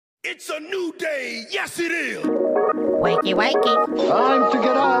It's a new day. Yes, it is. Wakey, wakey. Time to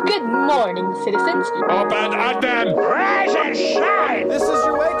get up. Good morning, citizens. Open and then rise and shine. This is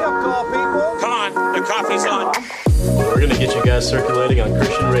your wake-up call, people. Come on, the coffee's on. We're going to get you guys circulating on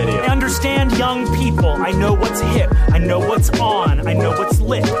Christian radio. I understand young people. I know what's hip. I know what's on. I know what's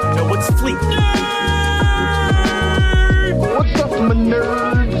lit. I know what's fleet. What's up, my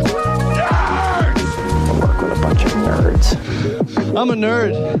nerds? I work with a bunch of nerds. I'm a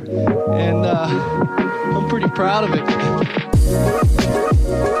nerd, and I'm pretty proud of it.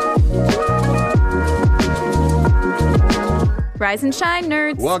 Rise and shine,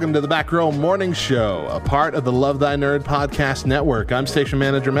 nerds. Welcome to the Back Row Morning Show, a part of the Love Thy Nerd podcast network. I'm station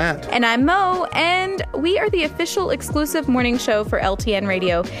manager Matt. And I'm Mo, and we are the official exclusive morning show for LTN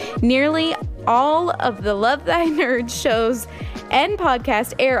Radio. Nearly all of the Love Thy Nerd shows and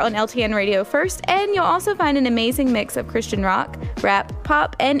podcasts air on LTN Radio first, and you'll also find an amazing mix of Christian rock, rap,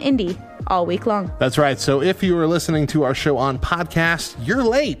 pop, and indie all week long. That's right. So if you are listening to our show on podcast, you're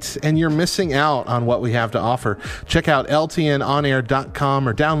late and you're missing out on what we have to offer. Check out ltnonair.com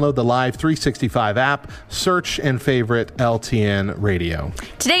or download the Live 365 app. Search and favorite LTN Radio.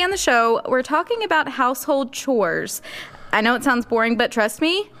 Today on the show, we're talking about household chores. I know it sounds boring, but trust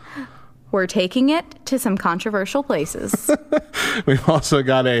me, we're taking it to some controversial places. We've also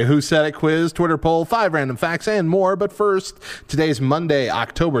got a Who Said It quiz, Twitter poll, 5 random facts, and more. But first, today's Monday,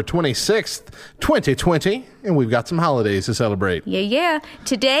 October 26th, 2020, and we've got some holidays to celebrate. Yeah.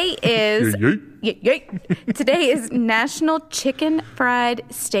 Today is... Today is National Chicken Fried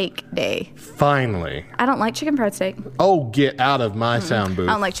Steak Day. Finally. I don't like chicken fried steak. Oh, get out of my sound booth.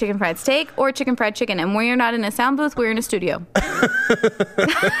 I don't like chicken fried steak or chicken fried chicken. And we're not in a sound booth, we're in a studio.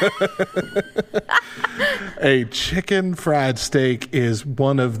 A chicken fried steak is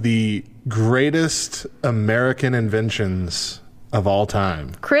one of the greatest American inventions of all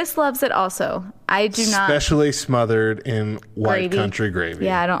time. Chris loves it also. I do not. Especially smothered in white Gravy. country gravy.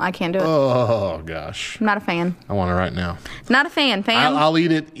 Yeah, I can't do it. Oh, gosh. I'm not a fan. I want it right now. Not a fan. I'll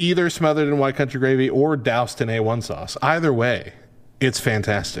eat it either smothered in white country gravy or doused in A1 sauce. Either way, it's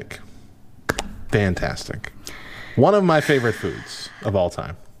fantastic. Fantastic. One of my favorite foods of all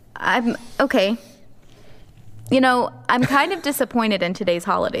time. I'm okay. You know, I'm kind of disappointed in today's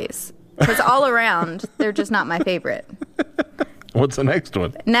holidays because all around, they're just not my favorite. What's the next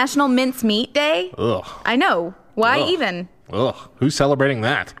one? National Mincemeat Day. Ugh. I know. Why Ugh. even? Ugh. Who's celebrating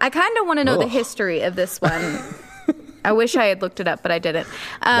that? I kind of want to know the Ugh. history of this one. I wish I had looked it up, but I didn't.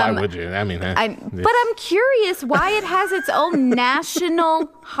 Why would you? I mean, but I'm curious why it has its own national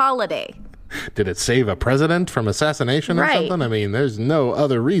holiday. Did it save a president from assassination or Right. something? I mean, there's no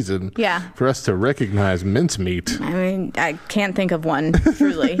other reason for us to recognize mincemeat. I mean, I can't think of one,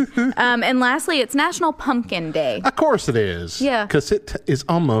 truly. And lastly, it's National Pumpkin Day. Of course it is. Yeah. Because it is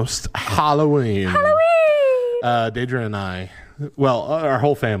almost Halloween. Deidre and I, well, our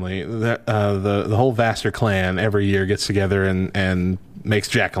whole family, the whole Vassar clan every year gets together and makes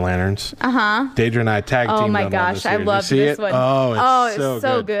jack-o'-lanterns. Deidre and I tag teamed Oh my on gosh, this I year. Did you love see this it? one. Oh, it's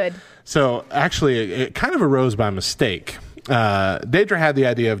so good. So actually, it kind of arose by mistake. Deidre had the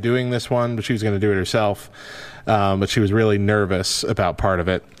idea of doing this one, but she was going to do it herself. But she was really nervous about part of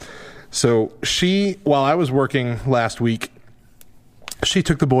it. So while I was working last week, she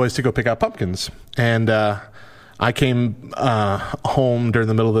took the boys to go pick out pumpkins. And I came home during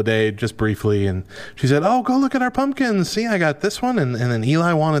the middle of the day just briefly, and she said, "Oh, go look at our pumpkins. See, I got this one." And then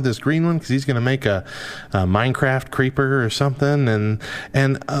Eli wanted this green one because he's going to make a Minecraft creeper or something.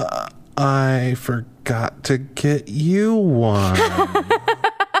 And I forgot to get you one.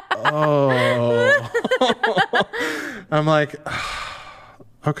 Oh. I'm like,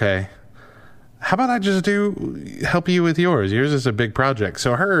 okay. How about I just help you with yours? Yours is a big project.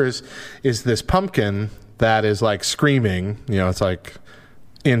 So hers is this pumpkin that is like screaming, it's like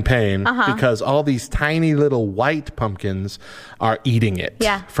in pain because all these tiny little white pumpkins are eating it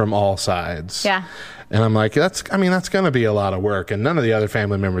from all sides. Yeah. And I'm like, that's going to be a lot of work, and none of the other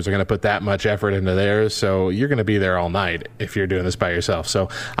family members are going to put that much effort into theirs. So you're going to be there all night if you're doing this by yourself. So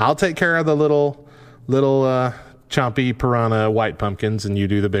I'll take care of the little chompy piranha white pumpkins, and you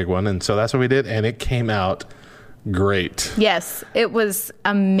do the big one. And so that's what we did, and it came out great. Yes, it was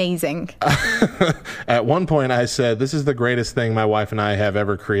amazing. At one point, I said, "This is the greatest thing my wife and I have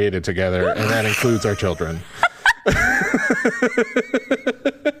ever created together," and that includes our children.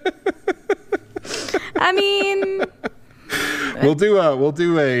 I mean, We'll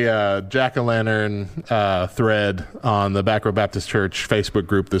do a jack-o'-lantern thread on the Back Row Baptist Church Facebook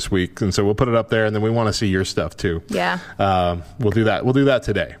group this week, and so we'll put it up there, and then we want to see your stuff too. Yeah. We'll do that. We'll do that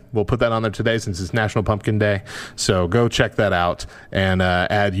today. We'll put that on there today since it's National Pumpkin Day. So go check that out and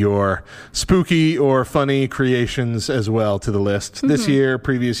add your spooky or funny creations as well to the list. This year,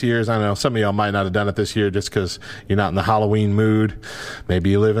 previous years, I don't know, some of y'all might not have done it this year just because you're not in the Halloween mood.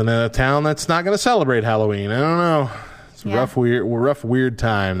 Maybe you live in a town that's not going to celebrate Halloween. I don't know. It's a rough, weird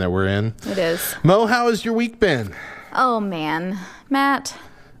time that we're in. It is. Mo, how has your week been? Oh, man. Matt.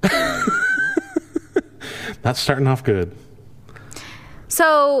 Not starting off good.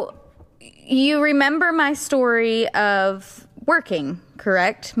 So, you remember my story of working,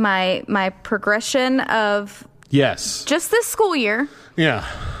 correct? My progression of Yes. just this school year. Yeah.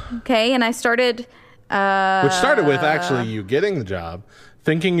 Okay, and I started... Which started with actually you getting the job,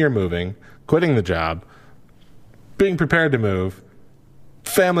 thinking you're moving, quitting the job, being prepared to move,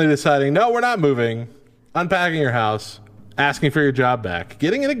 family deciding, no, we're not moving, unpacking your house, asking for your job back,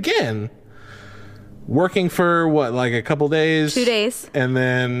 getting it again, working for what, like a couple days? 2 days. And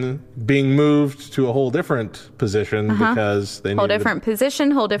then being moved to a whole different position because they Whole needed different position,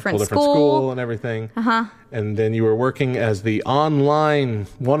 whole different different school and everything. And then you were working as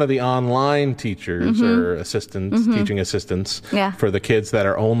one of the online teachers or assistants, teaching assistants for the kids that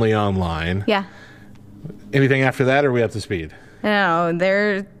are only online. Yeah. Anything after that, or are we up to speed? No,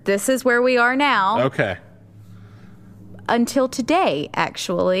 this is where we are now. Okay. Until today,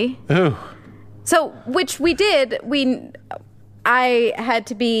 actually. Ooh. So, which we did. I had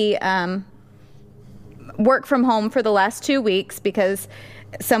to be work from home for the last 2 weeks because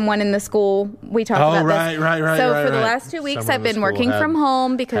someone in the school, we talked about this. Right. So for the last 2 weeks, Someone I've in the been working school from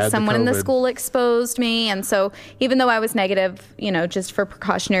home because had the someone in the COVID. school exposed me. And so even though I was negative, just for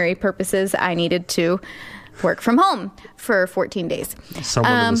precautionary purposes, I needed to work from home for 14 days.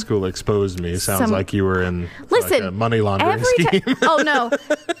 Someone in the school exposed me. Sounds like you were in Listen, like a money laundering scheme. Oh, no.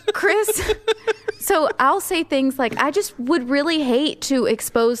 Chris... So I'll say things like, I just would really hate to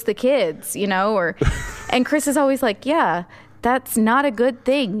expose the kids, and Chris is always like, yeah, that's not a good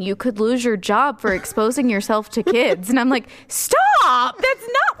thing. You could lose your job for exposing yourself to kids. And I'm like, stop! That's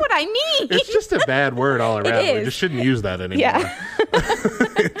not what I mean. It's just a bad word all around. It We is. just shouldn't use that anymore. Yeah.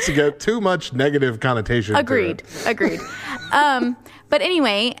 It's got too much negative connotation. Agreed. But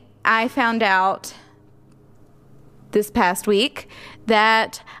anyway, I found out this past week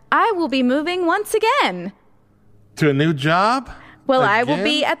that I will be moving once again. To a new job? Well, I will Again?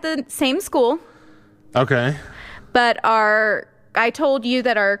 be at the same school. Okay. But I told you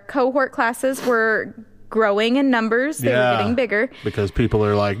that our cohort classes were growing in numbers. They were getting bigger. Because people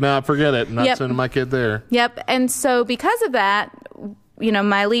are like, nah, forget it. Not Yep. sending my kid there. Yep. And so because of that,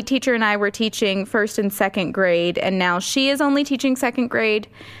 my lead teacher and I were teaching first and second grade, and now she is only teaching second grade.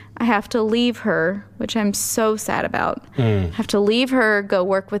 I have to leave her, which I'm so sad about. I have to leave her, go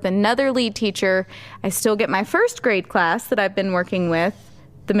work with another lead teacher. I still get my first grade class that I've been working with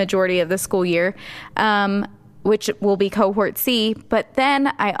the majority of the school year, which will be cohort C. But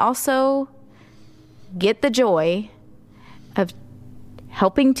then I also get the joy of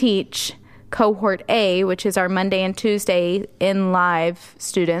helping teach cohort A, which is our Monday and Tuesday in live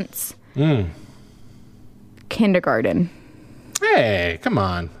students. Kindergarten. Hey, come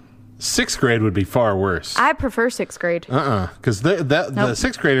on. 6th grade would be far worse. I prefer 6th grade. Because the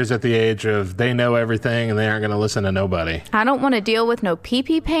 6th graders at the age of they know everything and they aren't going to listen to nobody. I don't want to deal with no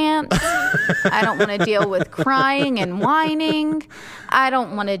pee-pee pants. I don't want to deal with crying and whining. I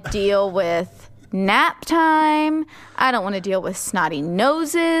don't want to deal with nap time. I don't want to deal with snotty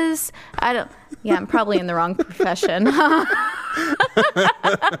noses. Yeah, I'm probably in the wrong profession.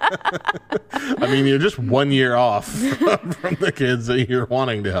 I mean, you're just 1 year off from the kids that you're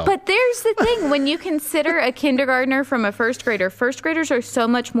wanting to help. But there's the thing. When you consider a kindergartner from a first grader, first graders are so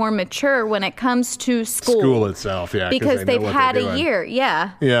much more mature when it comes to school. Itself, yeah. Because they know they've what had they're a doing. year.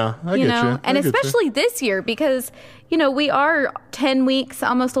 Yeah. Yeah, I get you. And I get you. especially this year because, we are 10 weeks,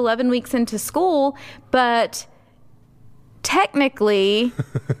 almost 11 weeks into school, but technically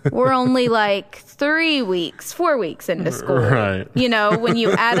we're only like 4 weeks into school. Right. When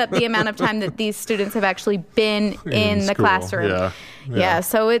you add up the amount of time that these students have actually been in the school, classroom. Yeah,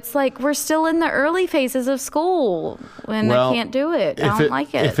 so it's like we're still in the early phases of school and I can't do it. I don't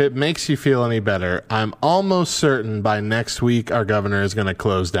like it. If it makes you feel any better, I'm almost certain by next week our governor is going to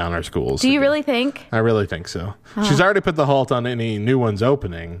close down our schools. Do you again. really think? I really think so. She's already put the halt on any new ones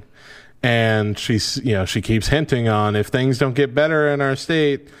opening. And she keeps hinting on if things don't get better in our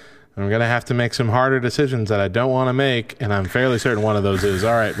state, I'm going to have to make some harder decisions that I don't want to make. And I'm fairly certain one of those is,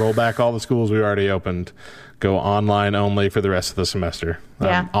 all right, roll back all the schools we already opened. go online only for the rest of the semester.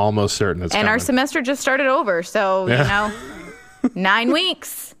 Yeah. I'm almost certain it's And coming. our semester just started over, so, 9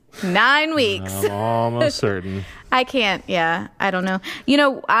 weeks. 9 weeks. I'm almost certain. I can't, I don't know.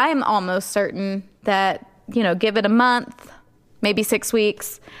 I'm almost certain that, give it a month, maybe 6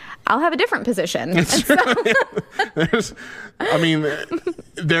 weeks, I'll have a different position.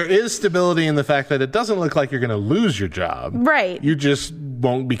 There is stability in the fact that it doesn't look like you're going to lose your job. Right. You just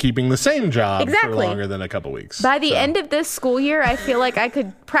won't be keeping the same job for Exactly. longer than a couple weeks. By the end of this school year, I feel like I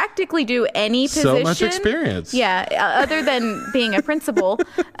could practically do any position. So much experience. Yeah, other than being a principal.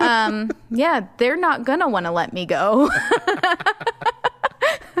 They're not going to want to let me go.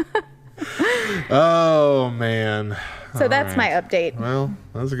 Oh, man. So that's my update. Well,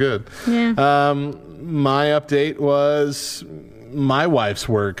 that's good. Yeah. My update was my wife's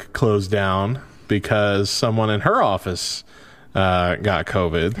work closed down because someone in her office got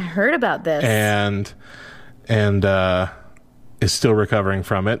COVID. I heard about this. And is still recovering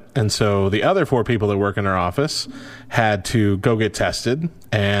from it. And so the other 4 people that work in her office had to go get tested,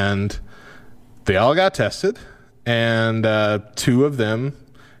 and they all got tested, and 2 of them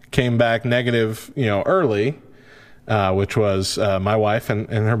came back negative, early, which was my wife and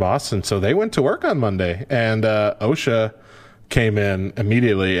her boss. And so they went to work on Monday, and OSHA came in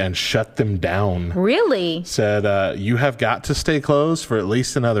immediately and shut them down. Really? Said, you have got to stay closed for at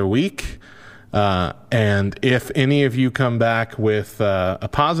least another week. And if any of you come back with a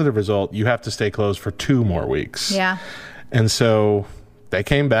positive result, you have to stay closed for 2 more weeks. Yeah. And so they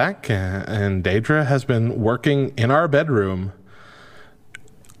came back, and Deidre has been working in our bedroom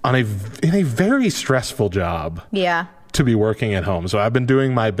in a very stressful job. Yeah. To be working at home. So I've been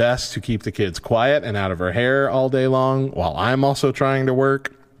doing my best to keep the kids quiet and out of her hair all day long while I'm also trying to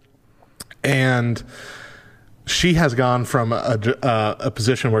work. And she has gone from a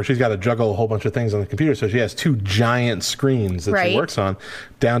position where she's got to juggle a whole bunch of things on the computer. So she has 2 giant screens that she works on,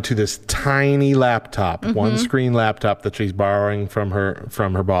 down to this tiny laptop, 1-screen laptop that she's borrowing from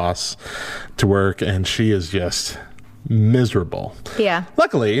her boss to work. And she is just miserable. Yeah.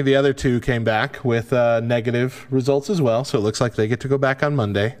 Luckily, the other 2 came back with negative results as well, so it looks like they get to go back on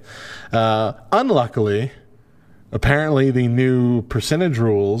Monday. Unluckily, apparently the new percentage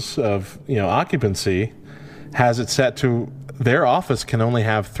rules of occupancy has it set to their office can only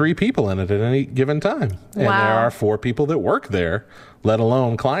have 3 people in it at any given time. And there are 4 people that work there, let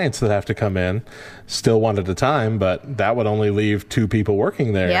alone clients that have to come in, still 1 at a time, but that would only leave 2 people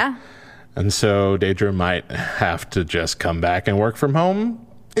working there. Yeah. And so Deidre might have to just come back and work from home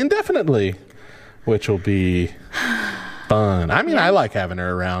indefinitely, which will be fun. I mean, I like having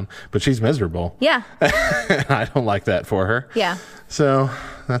her around, but she's miserable. Yeah. I don't like that for her. Yeah. So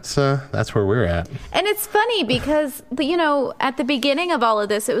that's where we're at. And it's funny because, at the beginning of all of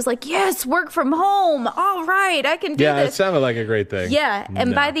this, it was like, yes, work from home. All right, I can do this. Yeah, it sounded like a great thing. Yeah.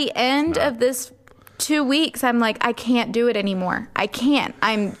 And by the end of this 2 weeks, I'm like, I can't do it anymore. I can't.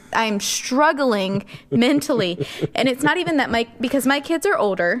 I'm struggling mentally. And it's not even that because my kids are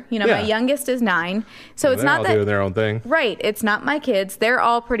older. My youngest is 9. So it's not that doing their own thing. Right. It's not my kids. They're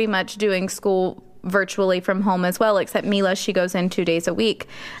all pretty much doing school virtually from home as well, except Mila, she goes in 2 days a week.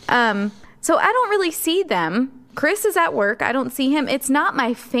 So I don't really see them. Chris is at work. I don't see him. It's not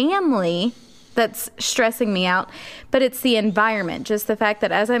my family that's stressing me out, but it's the environment. Just the fact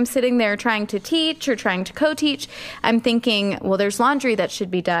that as I'm sitting there trying to teach or trying to co-teach, I'm thinking, well, there's laundry that should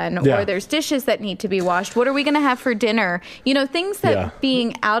be done, or there's dishes that need to be washed. What are we going to have for dinner? Things that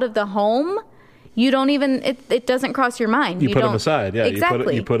being out of the home, you don't even, it doesn't cross your mind. You put them aside. Yeah,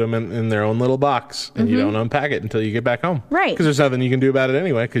 exactly. You put them in their own little box, and you don't unpack it until you get back home. Right. Because there's nothing you can do about it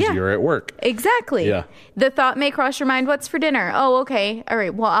anyway, because you're at work. Exactly. Yeah. The thought may cross your mind, what's for dinner? Oh, okay. All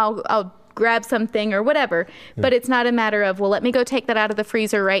right. Well, I'll grab something or whatever. But it's not a matter of, well, let me go take that out of the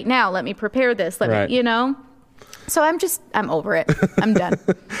freezer right now. Let me prepare this. Let me, So I'm over it. I'm done.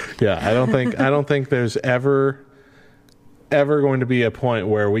 Yeah. I don't think there's ever going to be a point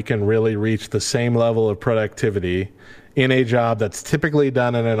where we can really reach the same level of productivity in a job that's typically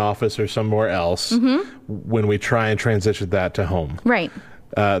done in an office or somewhere else when we try and transition that to home. Right.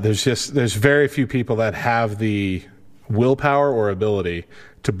 There's very few people that have the willpower or ability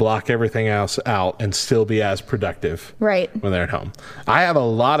to block everything else out and still be as productive when they're at home. I have a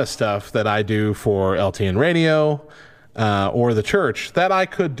lot of stuff that I do for LTN Radio or the church that I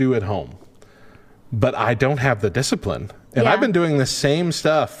could do at home, but I don't have the discipline. And I've been doing the same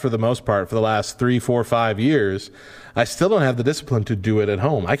stuff for the most part for the last 3, 4, 5 years. I still don't have the discipline to do it at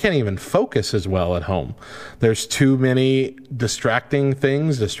home. I can't even focus as well at home. There's too many distracting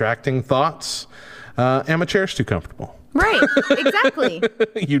things, distracting thoughts, and my chair's too comfortable. Right. Exactly.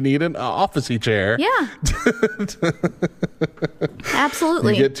 You need an officey chair. Yeah.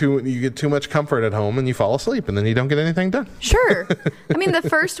 Absolutely. You get too much comfort at home and you fall asleep and then you don't get anything done. Sure. I mean, the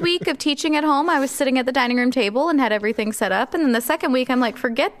first week of teaching at home, I was sitting at the dining room table and had everything set up. And then the second week, I'm like,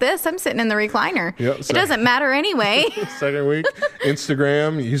 forget this. I'm sitting in the recliner. Yep, it doesn't matter anyway. Second week,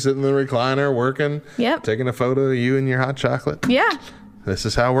 Instagram, you sit in the recliner working, Yep. taking a photo of you and your hot chocolate. Yeah. This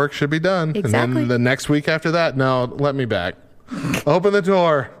is how work should be done. Exactly. And then the next week after that, no, let me back. Open the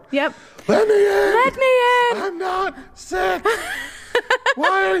door. Yep. Let me in. Let me in. I'm not sick.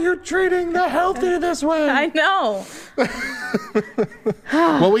 Why are you treating the healthy this way? I know.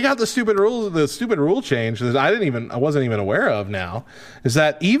 Well, we got the stupid rule change that I wasn't even aware of now, is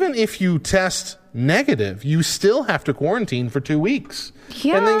that even if you test negative, you still have to quarantine for 2 weeks.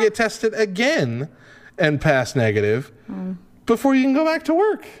 Yeah. And then get tested again and pass negative before you can go back to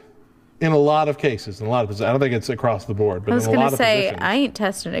work. In a lot of cases, I don't think it's across the board, but I was in a going lot to of say, positions. I ain't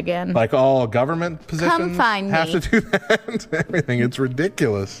tested again. Like all government positions Come find have me. to do that. Everything. It's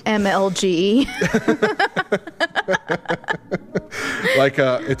ridiculous. MLG. Like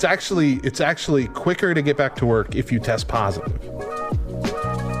it's actually quicker to get back to work if you test positive.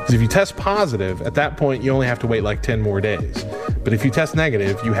 Because if you test positive, at that point you only have to wait like 10 more days. But if you test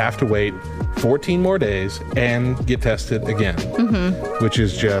negative, you have to wait 14 more days and get tested again, which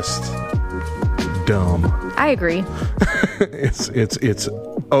is just dumb. I agree. It's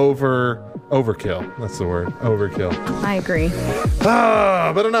overkill. That's the word. Overkill. I agree.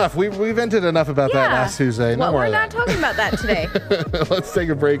 But enough. We vented enough about that last Tuesday. No Well, more we're of not that. talking about that today. Let's take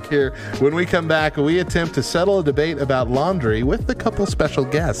a break here. When we come back, we attempt to settle a debate about laundry with a couple special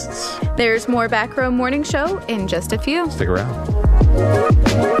guests. There's more Back Row Morning Show in just a few. Stick around.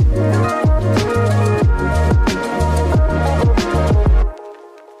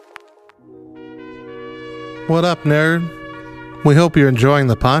 What up, nerd? We hope you're enjoying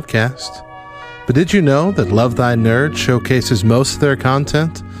the podcast. But did you know that Love Thy Nerd showcases most of their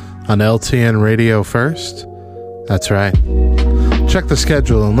content on LTN Radio First? That's right. Check the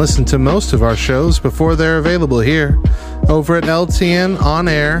schedule and listen to most of our shows before they're available here over at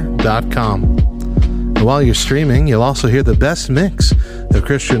ltnonair.com. And while you're streaming, you'll also hear the best mix of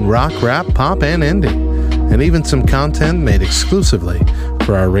Christian rock, rap, pop, and indie, and even some content made exclusively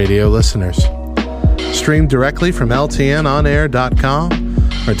for our radio listeners. Stream directly from ltnonair.com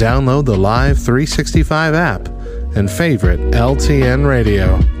or download the Live 365 app and favorite LTN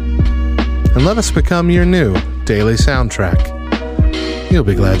Radio. And let us become your new daily soundtrack. You'll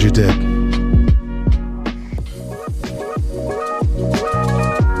be glad you did.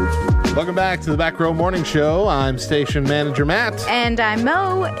 Welcome back to the Back Row Morning Show. I'm station manager Matt. And I'm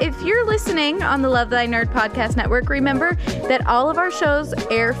Mo. If you're listening on the Love Thy Nerd Podcast Network, remember that all of our shows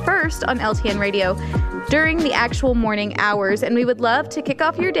air first on LTN Radio during the actual morning hours, and we would love to kick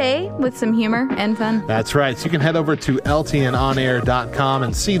off your day with some humor and fun. That's right. So you can head over to ltnonair.com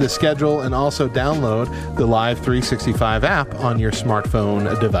and see the schedule and also download the Live 365 app on your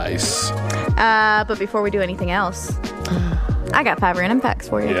smartphone device. But before we do anything else, I got 5 random facts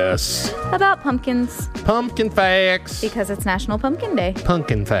for you. Yes. About pumpkins, Pumpkin facts. because it's National Pumpkin Day.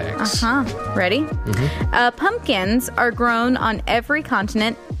 Pumpkin facts. Ready? Pumpkins are grown on every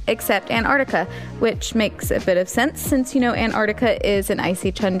continent except Antarctica, which makes a bit of sense since, Antarctica is an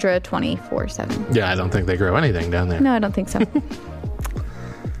icy tundra 24/7. Yeah, I don't think they grow anything down there. No, I don't think so.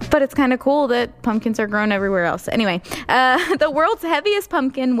 But it's kind of cool that pumpkins are grown everywhere else. Anyway, the world's heaviest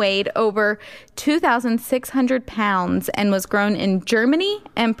pumpkin weighed over 2,600 pounds and was grown in Germany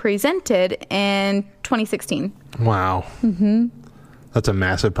and presented in 2016. Wow. That's a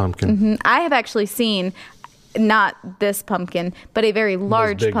massive pumpkin. I have actually seen not this pumpkin, but a very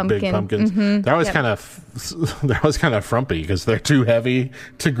large Those pumpkin. big pumpkins. They're always kind of frumpy because they're too heavy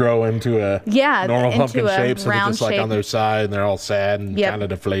to grow into a normal into pumpkin a shape. So they're round just like shape. on their side and they're all sad and kind of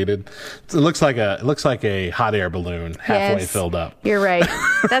deflated. It looks like a hot air balloon halfway filled up. You're right.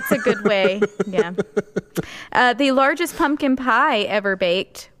 That's a good way. Yeah. The largest pumpkin pie ever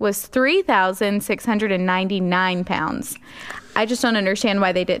baked was 3,699 pounds. I just don't understand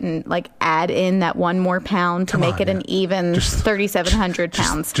why they didn't add in that one more pound to make it an even 3,700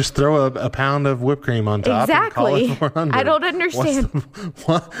 pounds. Just throw a pound of whipped cream on top. Exactly. And call it 400. I don't understand.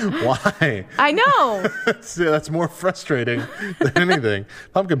 Why? I know. That's more frustrating than anything.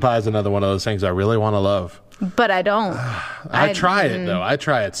 Pumpkin pie is another one of those things I really want to love. But I don't. I try it though. I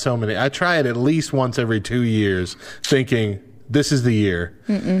try it at least once every 2 years, thinking this is the year,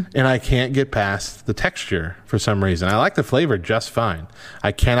 and I can't get past the texture for some reason. I like the flavor just fine.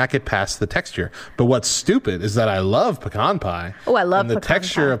 I cannot get past the texture. But what's stupid is that I love pecan pie. Oh, I love and the pecan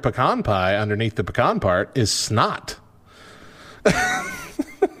texture pie. of pecan pie underneath the pecan part is snot.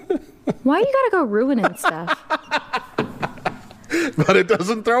 Why you gotta go ruining stuff? But it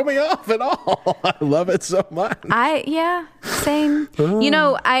doesn't throw me off at all. I love it so much. Same. You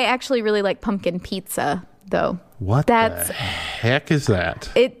know, I actually really like pumpkin pizza, though. What the heck is that?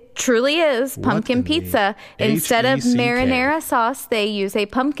 It truly is pumpkin pizza. Instead of HECK? marinara sauce, they use a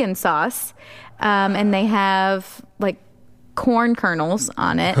pumpkin sauce, and they have like corn kernels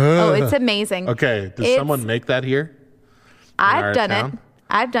on it. Oh, it's amazing. Okay, does someone make that here? I've done it.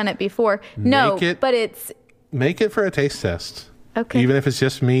 I've done it before. No, but it's... Make it for a taste test. Okay. Even if it's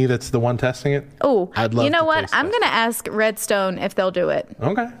just me that's the one testing it. Oh, I'd love you know to what? taste I'm test going to ask Redstone if they'll do it.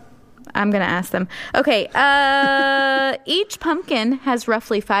 Okay. I'm going to ask them. Okay. Each pumpkin has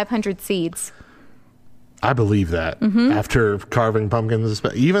roughly 500 seeds. I believe that. After carving pumpkins,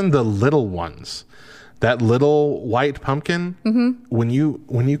 even the little ones, that little white pumpkin, when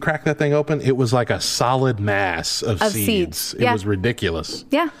you crack that thing open, it was like a solid mass of seeds. It was ridiculous.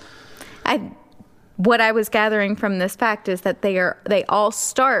 Yeah. What I was gathering from this fact is that they all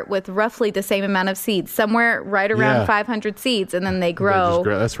start with roughly the same amount of seeds, somewhere right around 500 seeds, and then they grow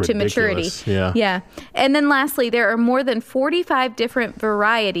That's to maturity. Yeah. And then lastly, there are more than 45 different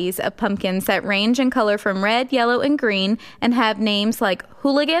varieties of pumpkins that range in color from red, yellow, and green, and have names like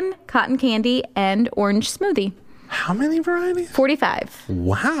hooligan, cotton candy, and orange smoothie. How many varieties? 45.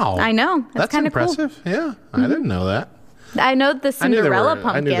 Wow. I know. That's kind of impressive. Cool. Yeah. I didn't know that. I know the Cinderella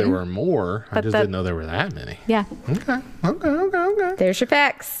pumpkin. I knew there were more. I just didn't know there were that many. Yeah. Okay. There's your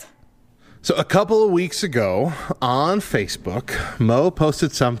facts. So a couple of weeks ago on Facebook, Mo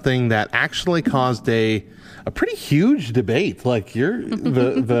posted something that actually caused a pretty huge debate. Like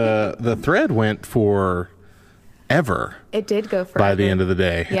the thread went for ever. It did go forever. By the end of the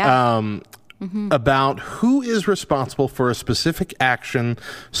day. Yeah. About who is responsible for a specific action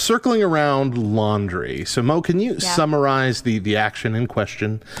circling around laundry. So, Mo, can you summarize the action in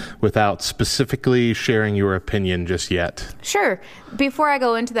question without specifically sharing your opinion just yet? Sure. Before I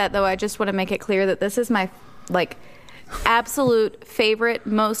go into that, though, I just want to make it clear that this is my, absolute favorite,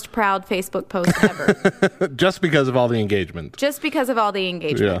 most proud Facebook post ever. Just because of all the engagement.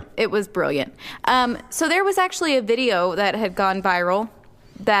 Yeah. It was brilliant. So there was actually a video that had gone viral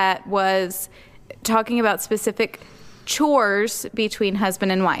that was talking about specific chores between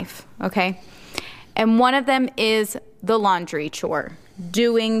husband and wife, okay? And one of them is the laundry chore,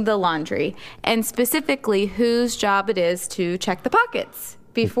 doing the laundry, and specifically whose job it is to check the pockets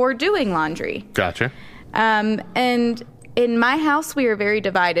before doing laundry. Gotcha. And in my house, we are very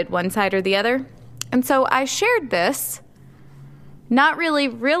divided, one side or the other. And so I shared this, not really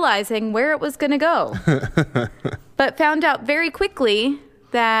realizing where it was going to go, but found out very quickly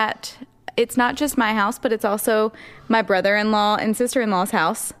that it's not just my house, but it's also my brother-in-law and sister-in-law's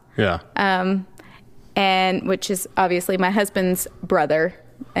house. Yeah. And which is obviously my husband's brother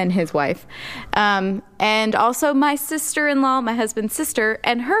and his wife. And also my sister-in-law, my husband's sister,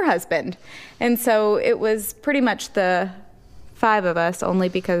 and her husband. And so it was pretty much the 5 of us, only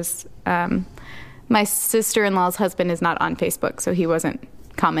because my sister-in-law's husband is not on Facebook, so he wasn't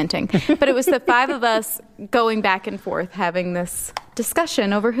commenting. But it was the 5 of us going back and forth having this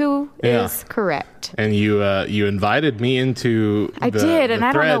discussion over who is correct. And you invited me into I did, and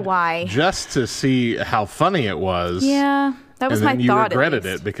I don't know why. Just to see how funny it was. Yeah. That was my thought. You regretted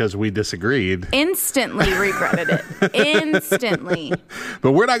it because we disagreed. Instantly regretted it. Instantly.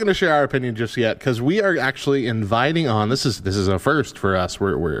 But we're not going to share our opinion just yet because we are actually inviting on. This is a first for us.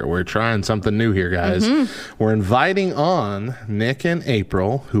 We're trying something new here, guys. We're inviting on Nick and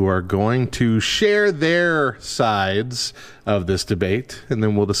April, who are going to share their sides of this debate, and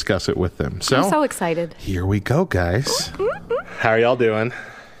then we'll discuss it with them. I'm so excited. Here we go, guys. How are y'all doing?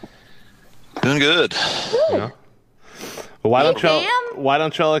 Doing good. Yeah. Why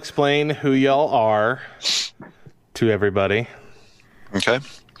don't y'all explain who y'all are to everybody? Okay.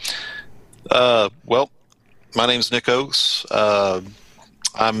 Well, my name's Nick Oakes.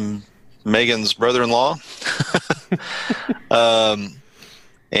 I'm Megan's brother-in-law,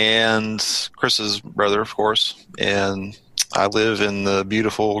 and Chris's brother, of course. And I live in the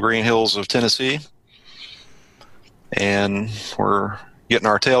beautiful Green Hills of Tennessee, and we're getting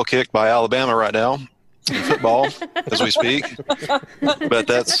our tail kicked by Alabama right now. In football as we speak, but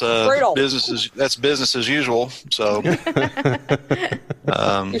that's business as usual. So, you're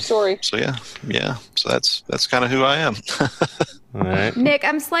sorry. So yeah. So that's kind of who I am. All right. Nick,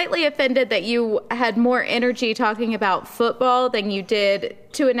 I'm slightly offended that you had more energy talking about football than you did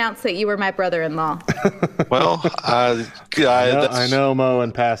to announce that you were my brother-in-law. Well, I know Mo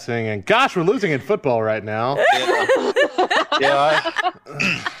in passing, and gosh, we're losing in football right now.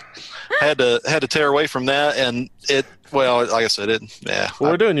 had to tear away from that, and it. Well, like I said, it. Yeah.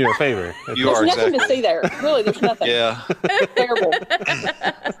 Well, we're doing you a favor. You are There's nothing exactly. to see there. Really, there's nothing. Yeah. It's terrible.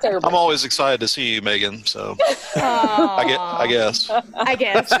 It's terrible. I'm always excited to see you, Megan. So I guess. I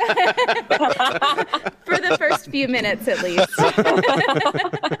guess. For the first few minutes, at least.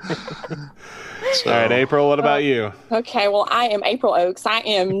 So, All right, April, what about you? Okay, well, I am April Oakes. I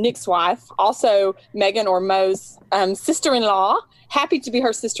am Nick's wife, also Megan or Mo's sister-in-law. Happy to be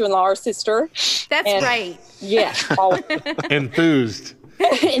her sister-in-law or sister. That's right. Yeah. Always. Enthusiastic.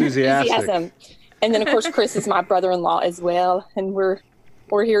 Enthusiasm. And then, of course, Chris is my brother-in-law as well. And we're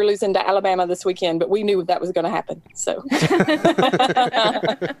here losing to Alabama this weekend, but we knew that was going to happen. So,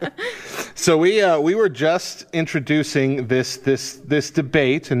 So we were just introducing this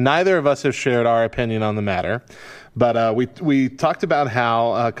debate, and neither of us have shared our opinion on the matter. But we talked about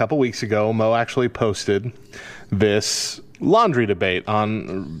how a couple weeks ago Mo actually posted this laundry debate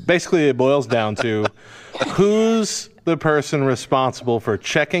on. Basically, it boils down to who's the person responsible for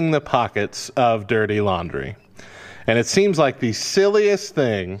checking the pockets of dirty laundry. And it seems like the silliest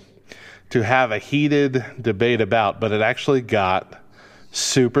thing to have a heated debate about, but it actually got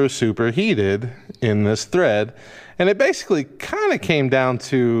super, super heated in this thread. And it basically kind of came down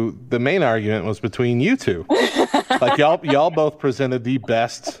to the main argument was between you two. Like y'all both presented the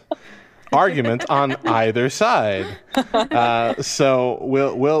best argument on either side. So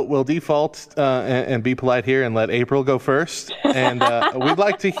we'll default and be polite here and let April go first. And we'd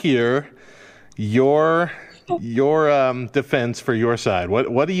like to hear your defense for your side.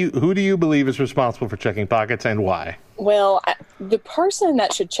 Who do you believe is responsible for checking pockets and why? well, the person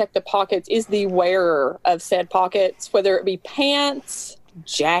that should check the pockets is the wearer of said pockets, whether it be pants,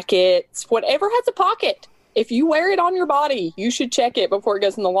 jackets, whatever has a pocket. If you wear it on your body, you should check it before it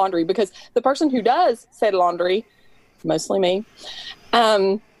goes in the laundry, because the person who does said laundry, mostly me,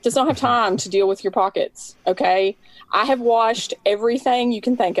 does not have time to deal with your pockets, okay? I have washed everything you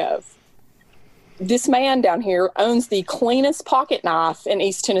can think of. This man down here owns the cleanest pocket knife in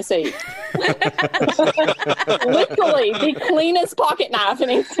East Tennessee. Literally, the cleanest pocket knife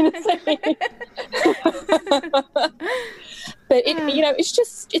in East Tennessee. But it's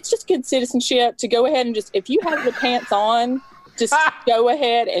just good citizenship to go ahead and just, if you have the pants on, just go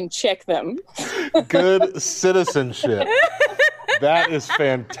ahead and check them. Good citizenship. That is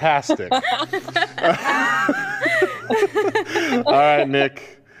fantastic. All right,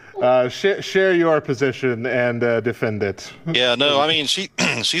 Nick. Share your position and defend it. Yeah, no, I mean,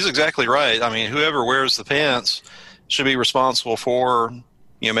 she's exactly right. I mean, whoever wears the pants should be responsible for,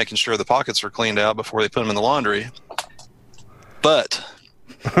 making sure the pockets are cleaned out before they put them in the laundry. But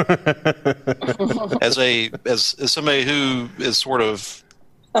as somebody who is sort of,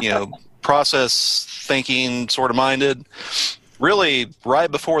 process thinking sort of minded, really, right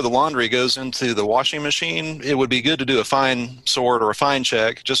before the laundry goes into the washing machine, it would be good to do a fine sort or a fine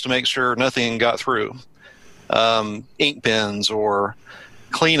check just to make sure nothing got through. Ink pens or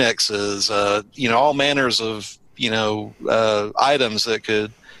Kleenexes, all manners of, items that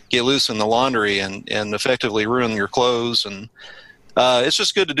could get loose in the laundry and effectively ruin your clothes. And it's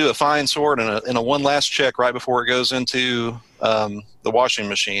just good to do a fine sort and a one last check right before it goes into the washing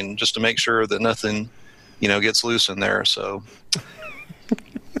machine, just to make sure that nothing gets loose in there. So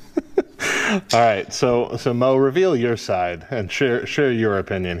all right, so Mo, reveal your side and share your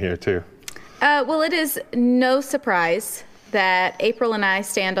opinion here too. Well, it is no surprise that April and I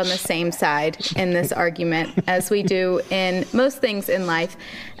stand on the same side in this argument, as we do in most things in life.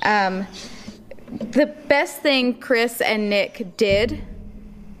 The best thing Chris and Nick did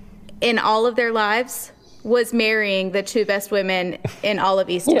in all of their lives was marrying the two best women in all of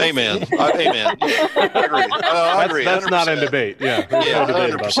East Tennessee. Amen. Amen. I agree. That's not in debate. Yeah, Yeah, no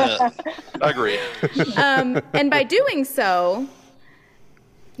debate about that. 100%. I agree. And by doing so,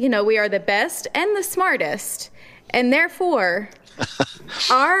 we are the best and the smartest. And therefore,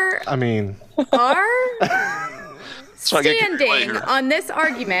 our standing on this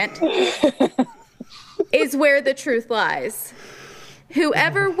argument is where the truth lies.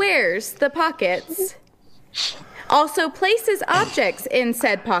 Whoever wears the pockets also places objects in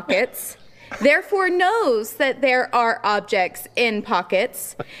said pockets, therefore knows that there are objects in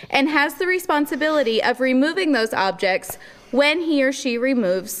pockets, and has the responsibility of removing those objects when he or she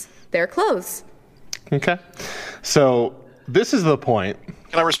removes their clothes. Okay. So this is the point.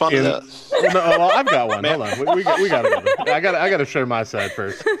 Can I respond to that? Well, I've got one. Hold on. We got it. I got to share my side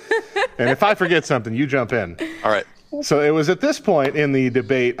first. And if I forget something, you jump in. All right. So it was at this point in the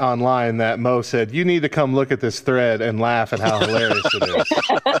debate online that Mo said, "You need to come look at this thread and laugh at how hilarious it is."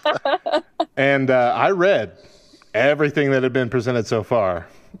 And I read everything that had been presented so far.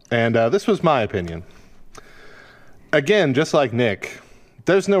 and this was my opinion. Again, just like Nick,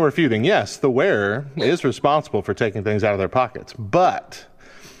 there's no refuting. Yes, the wearer is responsible for taking things out of their pockets, but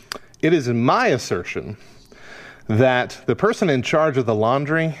it is my assertion that the person in charge of the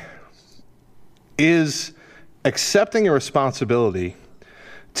laundry is accepting a responsibility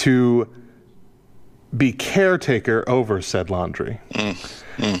to be caretaker over said laundry.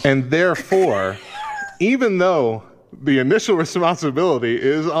 And therefore, even though the initial responsibility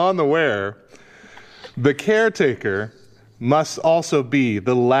is on the wearer, the caretaker must also be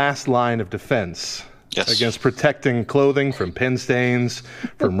the last line of defense against protecting clothing from pin stains,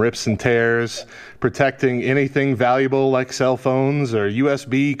 from rips and tears, protecting anything valuable like cell phones or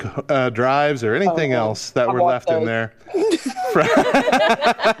USB drives or anything else that were left in there.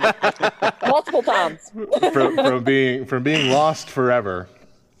 Multiple times. from being lost forever.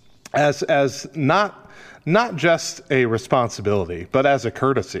 As not just a responsibility, but as a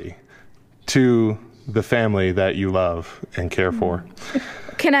courtesy to the family that you love and care for.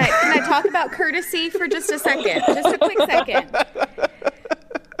 Can I talk about courtesy for just a second? Just a quick second.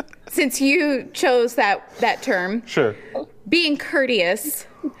 Since you chose that term. Sure. Being courteous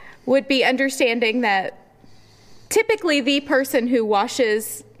would be understanding that typically the person who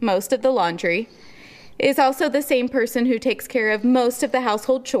washes most of the laundry is also the same person who takes care of most of the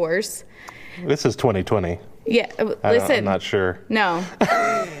household chores. This is 2020. Yeah, listen. I'm not sure. No.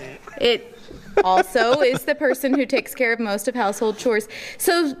 It also is the person who takes care of most of household chores.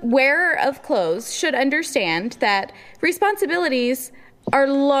 So wearer of clothes should understand that responsibilities are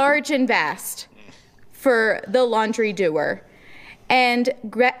large and vast for the laundry doer. And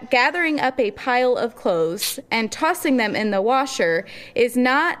gathering up a pile of clothes and tossing them in the washer is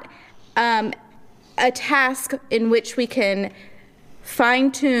not a task in which we can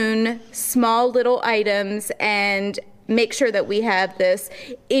fine-tune small little items and make sure that we have this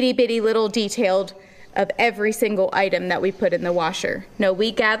itty-bitty little detailed of every single item that we put in the washer. No,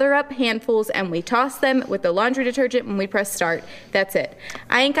 we gather up handfuls and we toss them with the laundry detergent when we press start. That's it.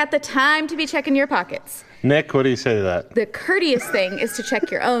 I ain't got the time to be checking your pockets. Nick, what do you say to that? The courteous thing is to check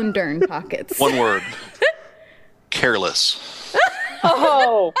your own darn pockets. One word. Careless.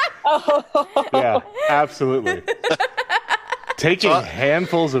 Yeah, absolutely. Taking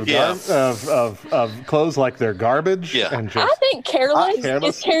handfuls of clothes like they're garbage. Yeah. And just I think careless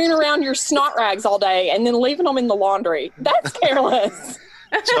is carrying around your snot rags all day and then leaving them in the laundry. That's careless.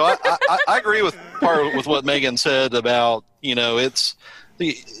 So I agree with what Megan said about, it's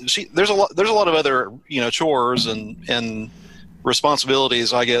there's a lot of other chores and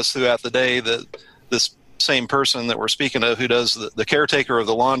responsibilities, I guess, throughout the day that this same person that we're speaking of, who does the caretaker of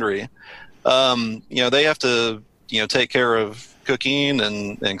the laundry, they have to take care of cooking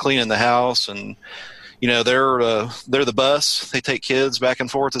and cleaning the house, and they're the bus. They take kids back and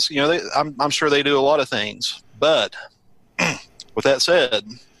forth. I'm sure they do a lot of things. But with that said,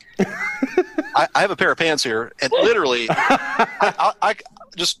 I have a pair of pants here, and literally, I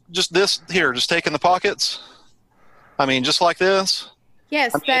just this here, just taking the pockets. I mean, just like this.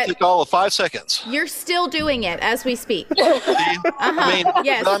 Yes, it took all of 5 seconds. You're still doing it as we speak. Yes.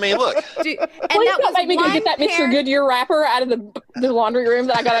 Look. Please don't make me go get that Mr. Goodyear wrapper out of the laundry room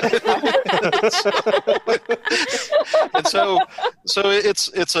that I got at And so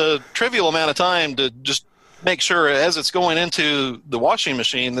it's a trivial amount of time to just make sure as it's going into the washing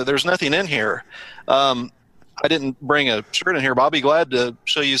machine that there's nothing in here. I didn't bring a shirt in here, but I'll be glad to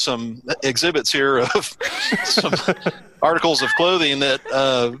show you some exhibits here of some articles of clothing that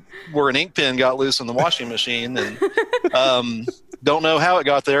where an ink pen got loose in the washing machine, and don't know how it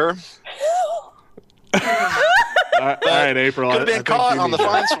got there. All right, April. Could have been caught on the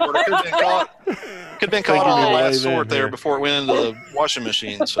fine sort. It could have been caught on the last sort there before it went into the washing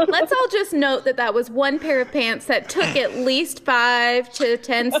machine. So. Let's all just note that was one pair of pants that took at least 5 to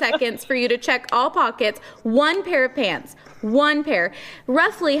 10 seconds for you to check all pockets. One pair of pants. One pair.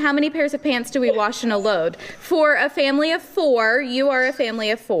 Roughly, how many pairs of pants do we wash in a load? For a family of 4, you are a family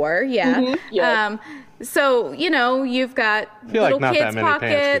of 4, yeah. Mm-hmm. Yeah. So, you've got I feel little like not kids' that many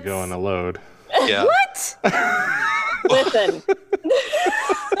pockets. pants could go in a load. Yeah. What? Listen.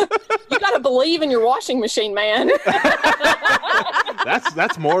 You got to believe in your washing machine, man.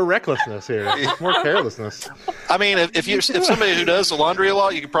 That's more recklessness here. It's more carelessness. I mean, if somebody who does the laundry a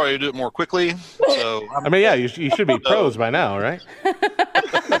lot, you could probably do it more quickly. So you should be pros by now, right?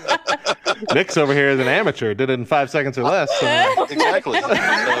 Nick's over here as an amateur, did it in 5 seconds or less. So. Exactly.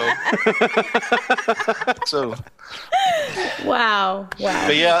 So. Wow.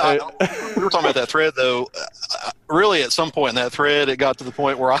 But yeah, we were talking about that thread though. really, at some point in that thread, it got to the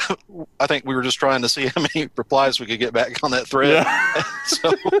point where I think we were just trying to see how many replies we could get back on that thread. Yeah.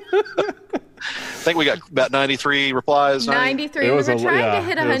 So I think we got about 93 replies. 93. We were trying to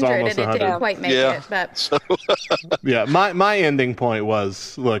hit 100, and it didn't quite make it. But so, yeah, my ending point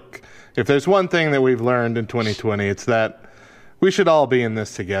was, look, if there's one thing that we've learned in 2020, it's that we should all be in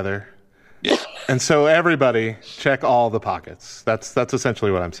this together. Yeah. And so everybody check all the pockets. That's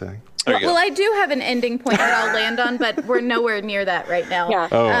essentially what I'm saying. Well, I do have an ending point that I'll land on, but we're nowhere near that right now.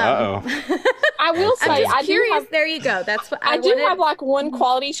 Yeah. I will say, I'm just curious. There you go. That's what I do have like one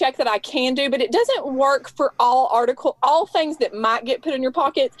quality check that I can do, but it doesn't work for all things that might get put in your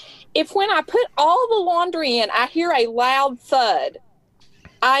pockets. If when I put all the laundry in, I hear a loud thud,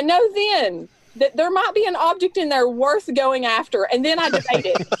 I know then that there might be an object in there worth going after, and then I debate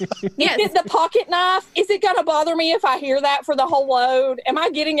it. Yes. Is it the pocket knife? Is it going to bother me if I hear that for the whole load? Am I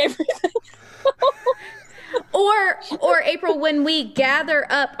getting everything? Or April, when we gather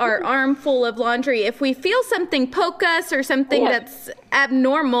up our armful of laundry, if we feel something poke us or something that's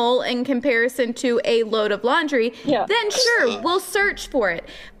abnormal in comparison to a load of laundry, then sure, we'll search for it.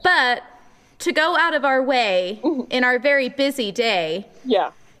 But to go out of our way in our very busy day,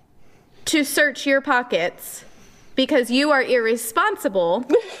 to search your pockets because you are irresponsible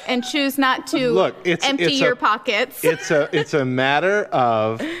and choose not to empty your pockets. It's a matter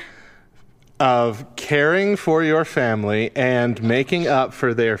of caring for your family and making up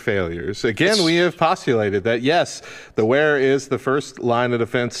for their failures. Again, we have postulated that, yes, the wearer is the first line of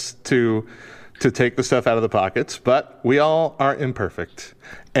defense to take the stuff out of the pockets, but we all are imperfect.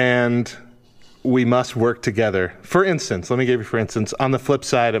 And we must work together. For instance, let me give you for instance, on the flip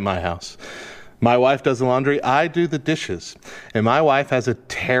side at my house. My wife does the laundry, I do the dishes. And my wife has a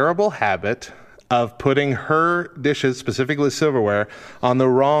terrible habit of putting her dishes, specifically silverware, on the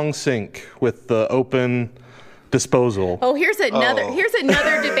wrong sink with the open disposal. Oh, here's another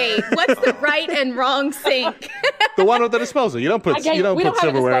debate. What's the right and wrong sink? The one with the disposal. You don't put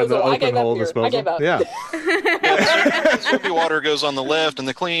silverware in the open hole disposal. I gave up. Yeah. Soapy water goes on the left and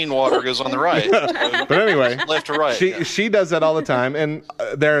the clean water goes on the right. But anyway, left to right. She does that all the time, and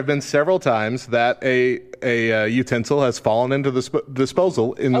there have been several times that a utensil has fallen into the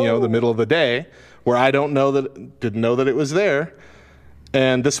disposal in the middle of the day where I didn't know that it was there.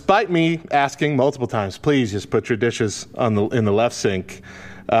 And despite me asking multiple times, please just put your dishes in the left sink,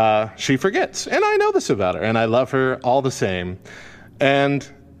 she forgets. And I know this about her, and I love her all the same. And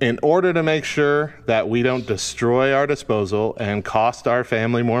in order to make sure that we don't destroy our disposal and cost our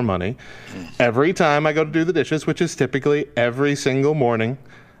family more money, every time I go to do the dishes, which is typically every single morning,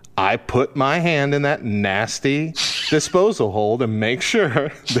 I put my hand in that nasty disposal hole to make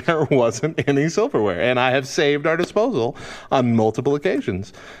sure there wasn't any silverware. And I have saved our disposal on multiple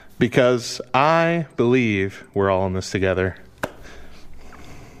occasions because I believe we're all in this together.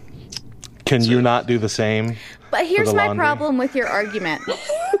 Can you not do the same? But here's my problem with your argument.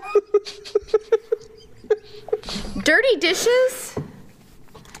 Dirty dishes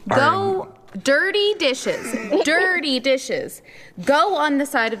go... Dirty dishes go on the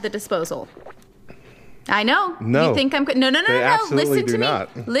side of the disposal. I know. No. You think I'm... No. Listen to me.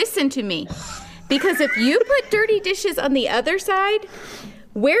 Not. Listen to me. Because if you put dirty dishes on the other side,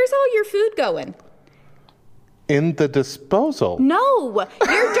 where's all your food going? In the disposal. No.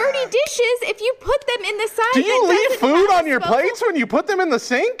 Your dirty dishes, if you put them in the side... Do you leave food on your plates when you put them in the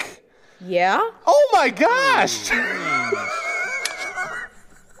sink? Yeah. Oh my gosh!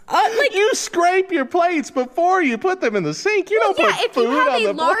 You scrape your plates before you put them in the sink. You don't put food on the plate. If you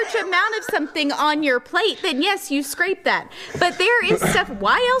have a large amount of something on your plate, then yes, you scrape that. But there is stuff.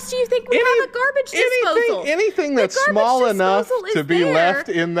 Why else do you think we have a garbage disposal? Anything that's small enough to be left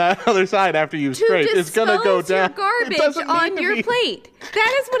in that other side after you've scraped is going to go down. Your garbage on your plate.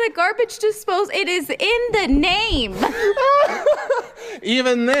 That is what a garbage disposal. It is in the name.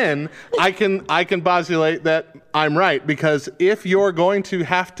 Even then, I can postulate that I'm right, because if you're going to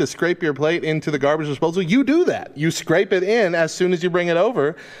have to scrape your plate into the garbage disposal, you do that. You scrape it in as soon as you bring it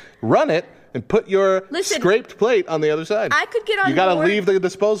over, run it, and put your scraped plate on the other side. I could get on board. You got to leave the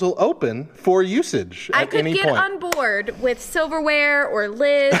disposal open for usage at any point. I could get on board with silverware or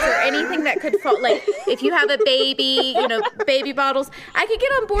lids or anything that could fall. Like if you have a baby, baby bottles. I could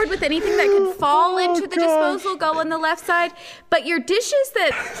get on board with anything that could fall into the disposal, go on the left side. But your dishes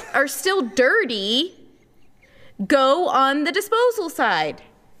that are still dirty go on the disposal side.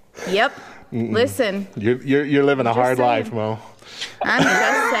 Yep. Listen. You're living a hard life, Mo. I'm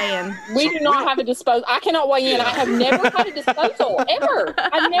just saying. We do not have a disposal. I cannot weigh in. I have never had a disposal, ever. I've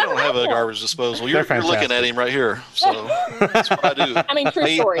I never don't have a one. garbage disposal. You're They're looking fantastic. at him right here. So that's what I do. I mean, true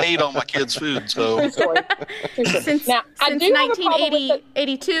story. I eat all my kids' food. So True story. True story. Since, Now, I since do have a problem with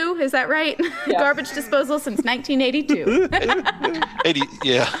 1982, is that right? Yeah. Garbage disposal since 1982. 80,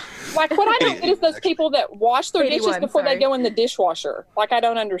 yeah. Like, what I don't get is those people that wash their dishes 81, before sorry. they go in the dishwasher. Like, I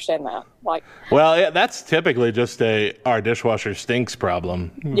don't understand that. Like, Well, yeah, that's typically just our dishwasher stinks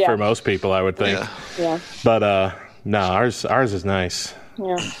problem Yeah. for most people, I would think. Yeah. yeah, But no, ours is nice.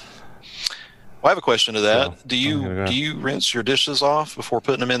 yeah. Well, I have a question to that. So, Do you rinse your dishes off before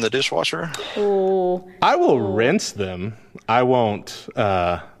putting them in the dishwasher? Ooh. I will rinse them. I won't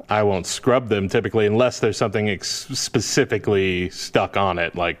scrub them typically unless there's something specifically stuck on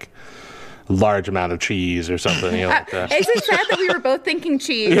it, like a large amount of cheese or something. You know, like that. Is it sad that we were both thinking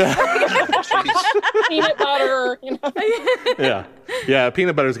cheese? Peanut butter, you know. Yeah.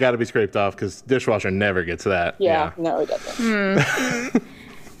 Peanut butter's got to be scraped off because dishwasher never gets that. Yeah, no, it doesn't.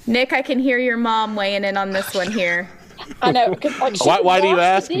 Nick, I can hear your mom weighing in on this one here. I know. 'Cause, like, she Why do you washed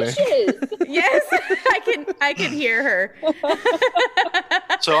ask the me? dishes. Yes, I can hear her.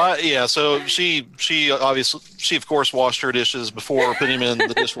 So she obviously of course washed her dishes before putting them in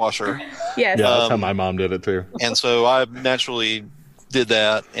the dishwasher, Yes. Yeah, that's how my mom did it too. and so I naturally did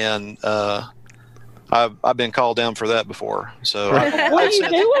that, and I've been called down for that before. So What are you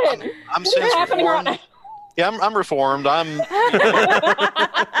doing? I'm What's since happening right reformed. now? Yeah, I'm reformed. I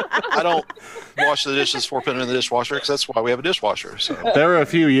don't wash the dishes before putting them in the dishwasher because that's why we have a dishwasher. So There were a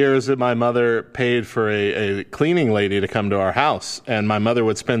few years that my mother paid for a cleaning lady to come to our house, and my mother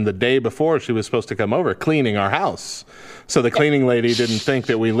would spend the day before she was supposed to come over cleaning our house. So the cleaning lady didn't think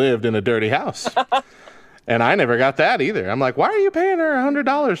that we lived in a dirty house. And I never got that either. I'm like, why are you paying her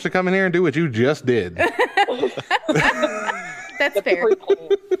 $100 to come in here and do what you just did? That's fair.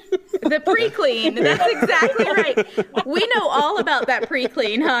 The pre-clean. That's exactly right. We know all about that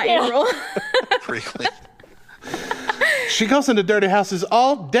pre-clean, huh, April? pretty clean. She goes into dirty houses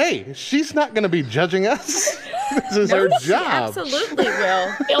all day. She's not going to be judging us. This is her She job. absolutely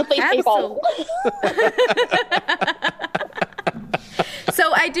will. Filthy people.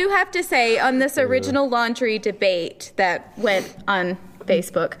 So I do have to say, on this original laundry debate that went on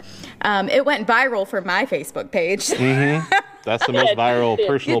Facebook, it went viral for my Facebook page. That's the most viral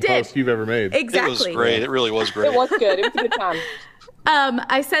personal You did. post you've ever made. Exactly. It was great. It really was great. It was good. It was a good time.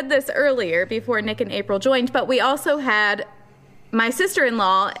 I said this earlier before Nick and April joined, but we also had my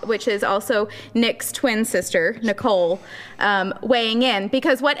sister-in-law, which is also Nick's twin sister, Nicole, weighing in.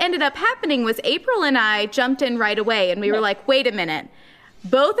 Because what ended up happening was April and I jumped in right away, and we were like, wait a minute.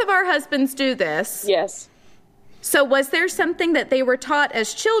 Both of our husbands do this. Yes. So was there something that they were taught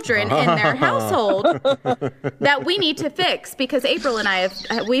as children in their household that we need to fix? Because April and I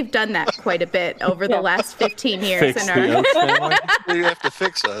we've done that quite a bit over the last 15 years Fix in the our Oaks family. You have to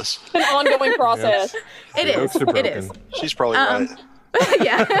fix us. It's an ongoing process. It The is. Oaks are It broken. is. She's probably right.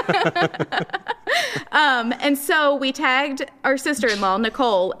 Yeah. And so we tagged our sister-in-law,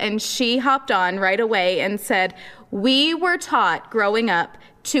 Nicole, and she hopped on right away and said, we were taught growing up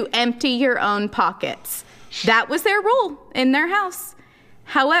to empty your own pockets. That was their rule in their house.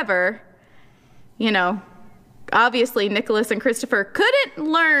 However, obviously Nicholas and Christopher couldn't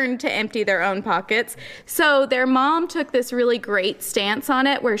learn to empty their own pockets. So their mom took this really great stance on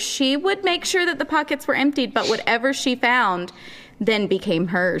it where she would make sure that the pockets were emptied, but whatever she found then became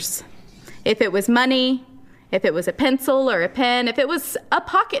hers. If it was money, if it was a pencil or a pen, if it was a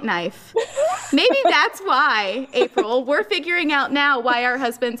pocket knife. Maybe that's why, April, we're figuring out now why our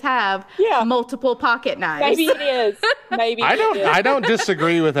husbands have multiple pocket knives. Maybe it is. Maybe I don't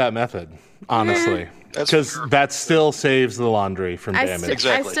disagree with that method, honestly. Because that still saves the laundry from damage.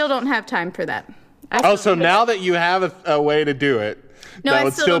 I still don't have time for that. So now that you have a way to do it, No, that I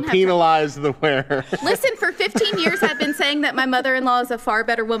would still still don't have penalize the wearer. Listen, for 15 years I've been saying that my mother-in-law is a far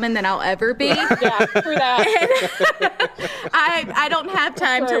better woman than I'll ever be. Yeah, true that. I don't have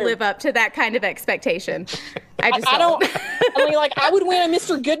time to live up to that kind of expectation. I just I don't. I mean, like, I would win a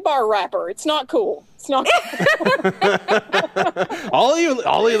Mr. Goodbar wrapper. It's not cool. It's not. all he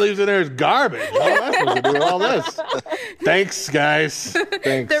leaves in there is garbage. How am I supposed to do with all this? Thanks, guys.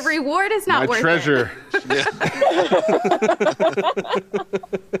 Thanks. The reward is not My worth treasure.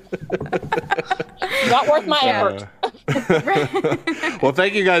 Not worth my effort. Well,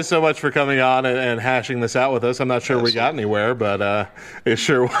 thank you guys so much for coming on and hashing this out with us. I'm not sure we got anywhere, but it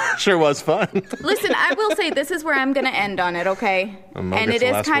sure was fun. Listen, I will say this is where I'm going to end on it, okay? And it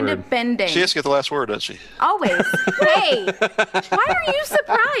is kind of bending. She has to get the last word, doesn't she? Always. Hey, why are you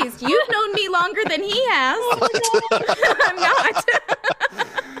surprised? You've known me longer than he has. I'm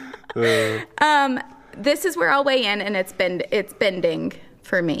not. This is where I'll weigh in, and it's bending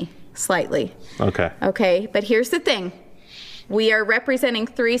for me slightly. Okay, but here's the thing. We are representing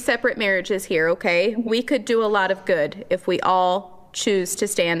 3 separate marriages here, okay? We could do a lot of good if we all choose to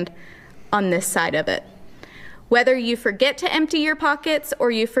stand on this side of it. Whether you forget to empty your pockets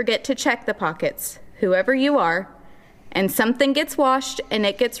or you forget to check the pockets, whoever you are, and something gets washed and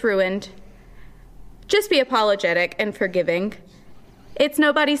it gets ruined, just be apologetic and forgiving. It's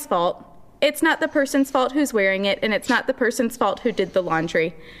nobody's fault. It's not the person's fault who's wearing it, and it's not the person's fault who did the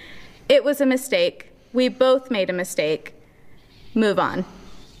laundry. It was a mistake. We both made a mistake. Move on.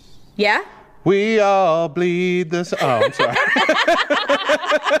 Yeah? We all bleed this. Oh, I'm sorry.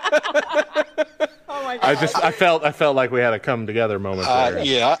 Oh my God. I felt like we had a come together moment there.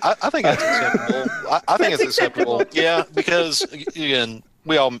 Yeah, I think that's acceptable. I think it's acceptable. Yeah, because again,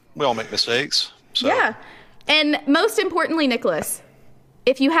 we all make mistakes. So. Yeah. And most importantly, Nicholas,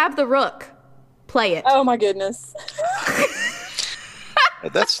 if you have the rook, play it. Oh my goodness. I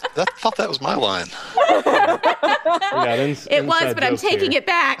thought that was my line. It was, but I'm taking it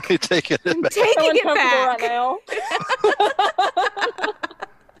back. You're taking it back. Taking it back. Right now.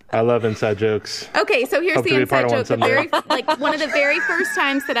 I love inside jokes. Okay, so here's Hope the to be a part inside of joke. one someday. One of the very first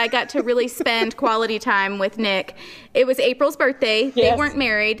times that I got to really spend quality time with Nick, it was April's birthday. Yes. They weren't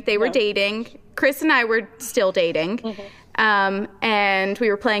married. They were dating. Chris and I were still dating. Mm-hmm. And we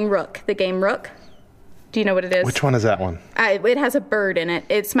were playing Rook, the game Rook. Do you know what it is? Which one is that one? It has a bird in it.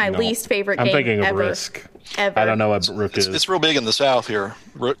 It's my least favorite game ever. I'm thinking of Risk. Ever. I don't know what Rook is. It's real big in the South here,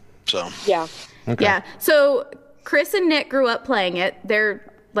 Rook. So yeah. Okay. Yeah. So Chris and Nick grew up playing it. They're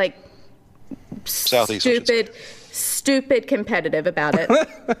like Southeast, stupid competitive about it.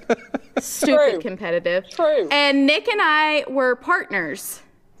 Stupid competitive. True. And Nick and I were partners.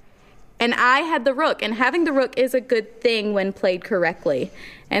 And I had the rook. And having the rook is a good thing when played correctly.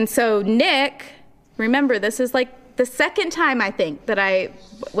 And so Nick, remember, this is like the second time I think that I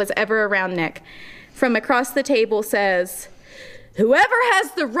was ever around Nick, from across the table says, "Whoever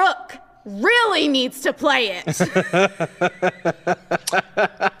has the rook really needs to play it."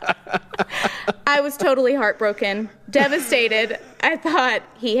 I was totally heartbroken, devastated. I thought,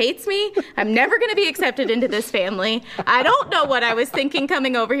 he hates me. I'm never going to be accepted into this family. I don't know what I was thinking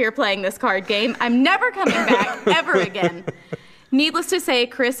coming over here playing this card game. I'm never coming back ever again. Needless to say,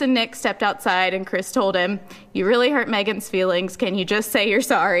 Chris and Nick stepped outside, and Chris told him, "You really hurt Megan's feelings. Can you just say you're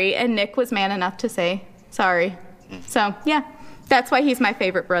sorry?" And Nick was man enough to say sorry. So, yeah, that's why he's my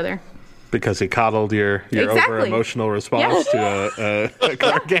favorite brother. Because he coddled your over-emotional response to a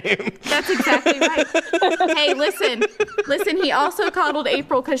card game. That's exactly right. Hey, listen, he also coddled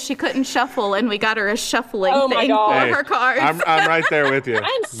April because she couldn't shuffle, and we got her a shuffling thing for her cards. I'm right there with you.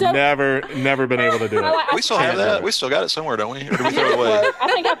 Never been able to do it. We still have that. We still got it somewhere, don't we? Or did we throw it away?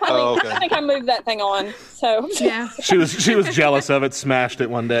 I think I moved that thing on. So yeah, she was jealous of it. Smashed it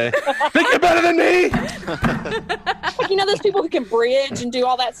one day. Think you're better than me. Like, you know those people who can bridge and do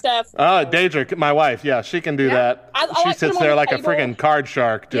all that stuff. Oh, Daedra, my wife. Yeah, she can do that. She like sits there like a freaking card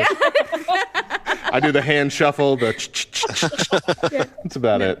shark. Just, I do the hand shuffle. That's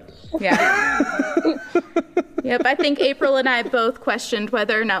about it. Yeah. Yep, I think April and I both questioned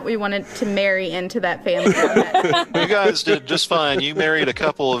whether or not we wanted to marry into that family. You guys did just fine. You married a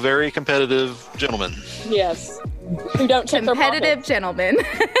couple of very competitive gentlemen. Yes. Who don't check their competitive gentlemen.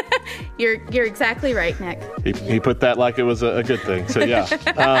 You're exactly right, Nick. He put that like it was a good thing. So yeah.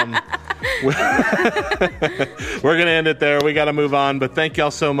 We're gonna end it there. We got to move on. But thank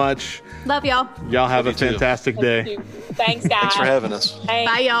y'all so much. Love y'all. Y'all have a fantastic day. Thanks, guys. Thanks for having us.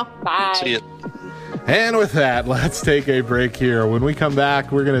 Bye, y'all. Bye. See you. And with that, let's take a break here. When we come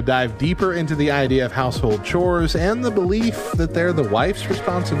back, we're going to dive deeper into the idea of household chores and the belief that they're the wife's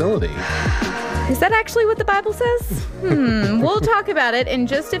responsibility. Is that actually what the Bible says? We'll talk about it in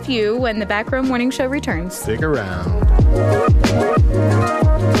just a few when the Back Row Morning Show returns. Stick around.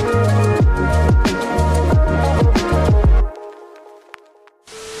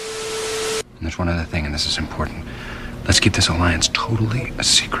 And there's one other thing, and this is important. Let's keep this alliance totally a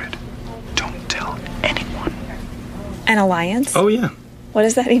secret. Don't tell anyone. An alliance? Oh, yeah. What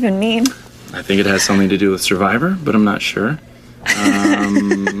does that even mean? I think it has something to do with Survivor, but I'm not sure.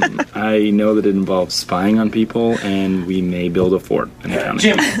 I know that it involves spying on people, and we may build a fort in the county.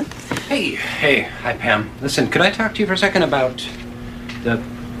 Jim, Hi, Pam. Listen, could I talk to you for a second about the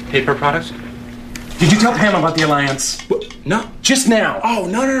paper products? Did you tell Pam about the Alliance? No. Just now. Oh,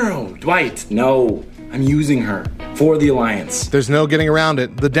 no. Dwight, no. I'm using her for the Alliance. There's no getting around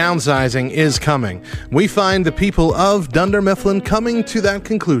it. The downsizing is coming. We find the people of Dunder Mifflin coming to that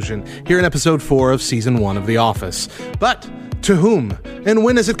conclusion here in episode 4 of season 1 of The Office. But to whom? And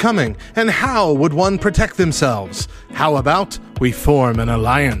when is it coming? And how would one protect themselves? How about we form an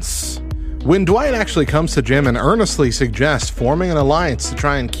alliance? When Dwight actually comes to Jim and earnestly suggests forming an alliance to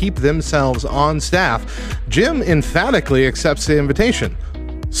try and keep themselves on staff, Jim emphatically accepts the invitation.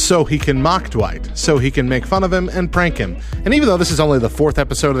 So he can mock Dwight, so he can make fun of him and prank him. And even though this is only the 4th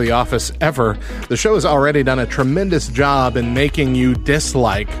episode of The Office ever, the show has already done a tremendous job in making you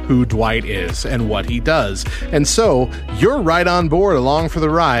dislike who Dwight is and what he does. And so, you're right on board along for the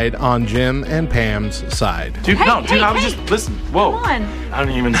ride on Jim and Pam's side. Dude, I was just, listen, whoa. Come on. I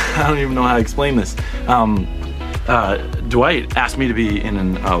don't even know how to explain this. Dwight asked me to be in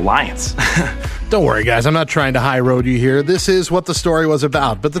an alliance. Don't worry, guys. I'm not trying to high road you here. This is what the story was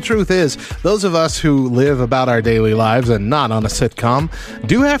about. But the truth is, those of us who live about our daily lives and not on a sitcom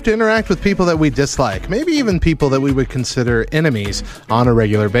do have to interact with people that we dislike, maybe even people that we would consider enemies on a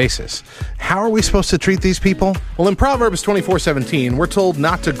regular basis. How are we supposed to treat these people? Well, in Proverbs 24:17, we're told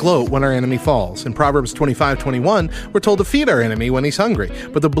not to gloat when our enemy falls. In Proverbs 25:21, we're told to feed our enemy when he's hungry.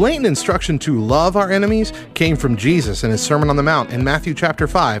 But the blatant instruction to love our enemies came from Jesus in his Sermon on the Mount in Matthew chapter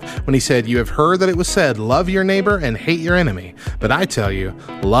 5, when he said, "You have heard that it was said, love your neighbor and hate your enemy. But I tell you,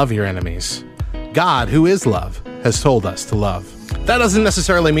 love your enemies." God, who is love, has told us to love. That doesn't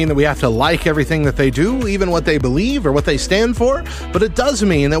necessarily mean that we have to like everything that they do, even what they believe or what they stand for, but it does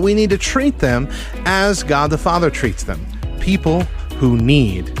mean that we need to treat them as God the Father treats them. People who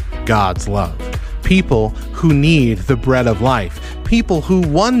need God's love. People who need the bread of life. People who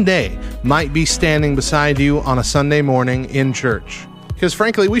one day might be standing beside you on a Sunday morning in church. Because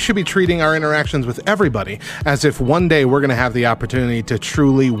frankly, we should be treating our interactions with everybody as if one day we're going to have the opportunity to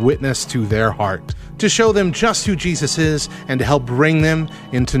truly witness to their heart, to show them just who Jesus is and to help bring them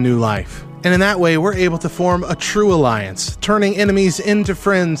into new life. And in that way, we're able to form a true alliance, turning enemies into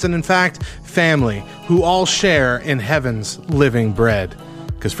friends and in fact, family, who all share in heaven's living bread.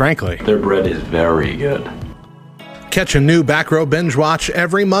 Because frankly, their bread is very good. Catch a new Back Row Binge Watch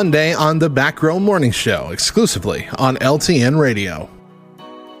every Monday on the Back Row Morning Show, exclusively on LTN Radio.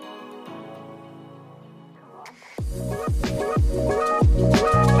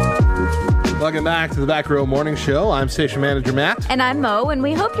 Welcome back to the Back Row Morning Show. I'm Station Manager Matt. And I'm Mo, and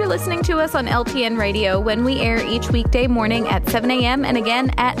we hope you're listening to us on LTN Radio when we air each weekday morning at 7 a.m. and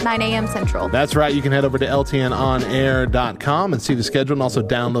again at 9 a.m. Central. That's right. You can head over to ltnonair.com and see the schedule and also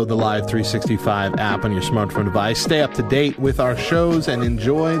download the Live 365 app on your smartphone device. Stay up to date with our shows and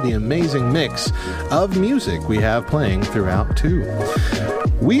enjoy the amazing mix of music we have playing throughout, too.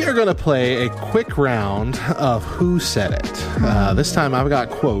 We are going to play a quick round of Who Said It. This time I've got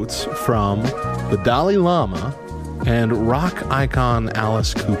quotes from the Dalai Lama and rock icon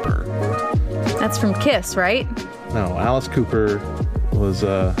Alice Cooper. That's from Kiss, right? No, Alice Cooper was...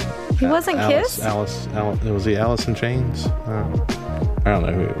 he wasn't Alice, Kiss? Alice, was he Alice in Chains? I don't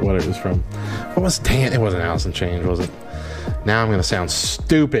know what it was from. It wasn't Alice in Chains, was it? Now I'm going to sound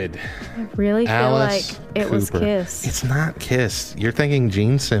stupid. I really feel Alice like it Cooper. was Kiss. It's not Kiss. You're thinking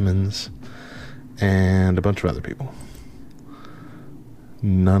Gene Simmons and a bunch of other people.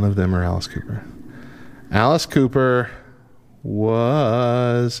 None of them are Alice Cooper. Alice Cooper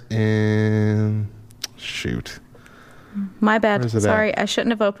was in... Shoot. My bad. Where's it Sorry, at? I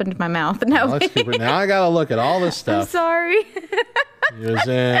shouldn't have opened my mouth. No. Alice Cooper. Now I got to look at all this stuff. I'm sorry. He was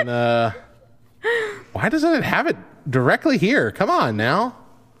in... Why doesn't it have it directly here? Come on now.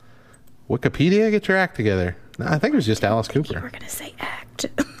 Wikipedia, get your act together. No, I think it was just Alice Cooper. You were going to say act.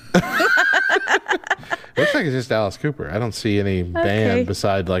 Looks like it's just Alice Cooper. I don't see any band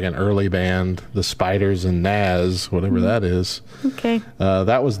beside like an early band, the Spiders and Naz, whatever that is. Okay.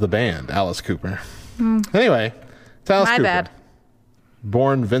 That was the band, Alice Cooper. Anyway, it's Alice Cooper. My bad.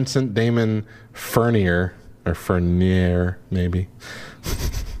 Born Vincent Damon Fernier, or Fernier, maybe.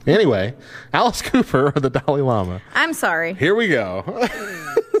 Anyway, Alice Cooper or the Dalai Lama. I'm sorry. Here we go.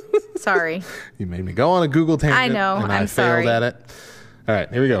 Sorry. You made me go on a Google tangent. I know. And I'm I failed sorry. at it. All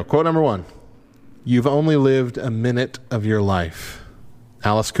right, here we go. Quote number 1. You've only lived a minute of your life.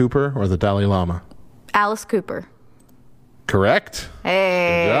 Alice Cooper or the Dalai Lama? Alice Cooper. Correct.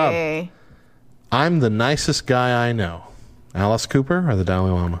 Hey. Good job. I'm the nicest guy I know. Alice Cooper or the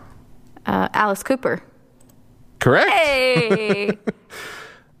Dalai Lama? Alice Cooper. Correct. Hey.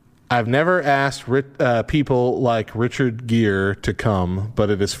 I've never asked people like Richard Gere to come, but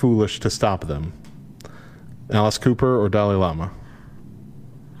it is foolish to stop them. Alice Cooper or Dalai Lama?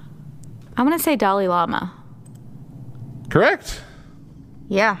 I'm going to say Dalai Lama. Correct.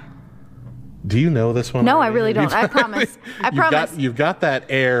 Yeah. Do you know this one? No, I really don't. I promise. I promise. You've got that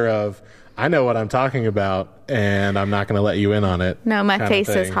air of, I know what I'm talking about, and I'm not going to let you in on it. No, my face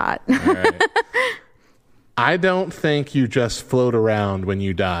is hot. All right. I don't think you just float around when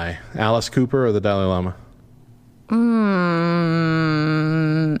you die. Alice Cooper or the Dalai Lama?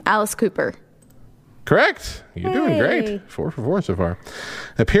 Alice Cooper. Correct. You're doing great. 4 for 4 so far.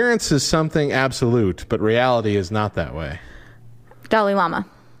 Appearance is something absolute, but reality is not that way. Dalai Lama.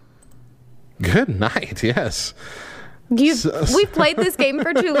 Good night. Yes. We've played this game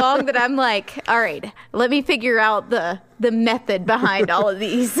for too long that I'm like, all right, let me figure out the method behind all of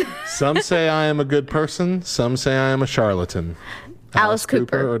these. Some say I am a good person. Some say I am a charlatan. Alice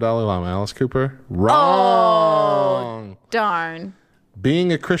Cooper or Dalai Lama? Alice Cooper? Wrong. Oh, darn.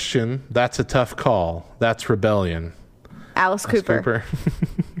 Being a Christian, that's a tough call. That's rebellion. Alice Cooper.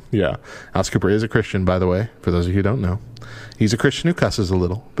 Yeah. Alice Cooper is a Christian, by the way, for those of you who don't know. He's a Christian who cusses a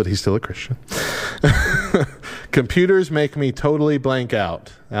little, but he's still a Christian. Computers make me totally blank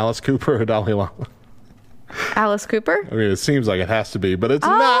out. Alice Cooper or Dalai Lama? Alice Cooper? I mean, it seems like it has to be, but it's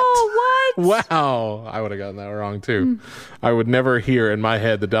not. Oh, what? Wow. I would have gotten that wrong, too. I would never hear in my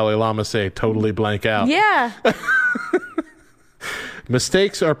head the Dalai Lama say totally blank out. Yeah.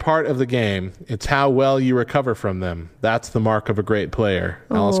 Mistakes are part of the game. It's how well you recover from them. That's the mark of a great player.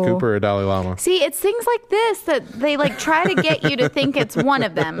 Alice Cooper or Dalai Lama? See, it's things like this that they like try to get you to think it's one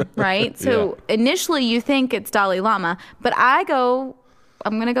of them, right? So initially you think it's Dalai Lama, but I'm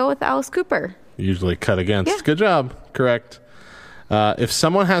going to go with Alice Cooper. Usually cut against. Yeah. Good job. Correct. If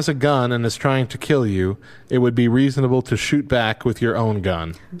someone has a gun and is trying to kill you, it would be reasonable to shoot back with your own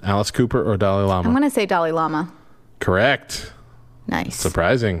gun. Alice Cooper or Dalai Lama? I'm going to say Dalai Lama. Correct. Nice.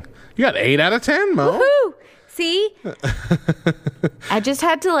 Surprising. You got 8 out of 10, Mo. Woohoo! See? I just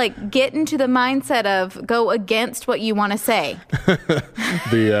had to get into the mindset of go against what you want to say.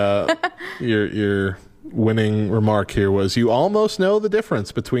 Your winning remark here was you almost know the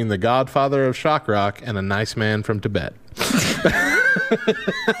difference between the godfather of shock rock and a nice man from Tibet.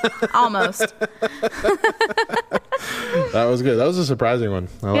 Almost. That was good. That was a surprising one.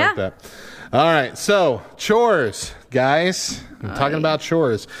 I like that. All right, so chores, guys. I'm talking about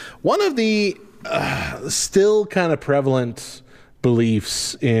chores. One of the still kind of prevalent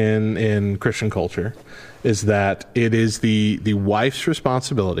beliefs in Christian culture is that it is the wife's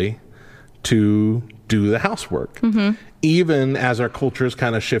responsibility to do the housework. Even as our culture has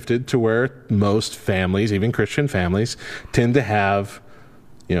kind of shifted to where most families, even Christian families, tend to have,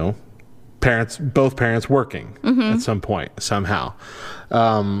 both parents working at some point, somehow.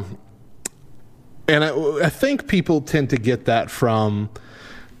 And I think people tend to get that from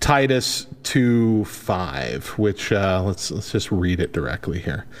Titus 2:5, which let's just read it directly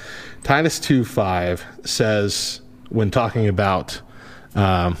here. Titus 2:5 says, when talking about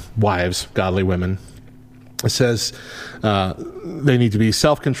wives, godly women, it says they need to be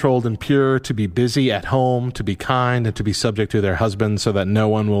self-controlled and pure, to be busy at home, to be kind, and to be subject to their husbands, so that no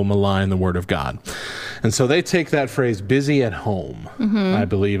one will malign the word of God. And so they take that phrase, busy at home, I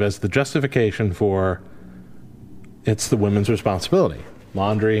believe, as the justification for it's the women's responsibility.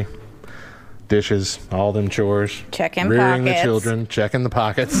 Laundry, dishes, all them chores. Checking rearing pockets. The children, checking the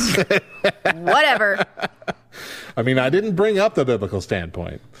pockets. Whatever. I mean, I didn't bring up the biblical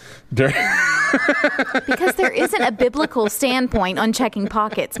standpoint. Because there isn't a biblical standpoint on checking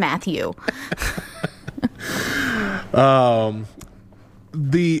pockets, Matthew.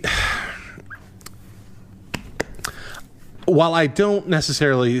 While I don't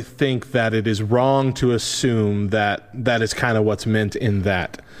necessarily think that it is wrong to assume that that is kind of what's meant in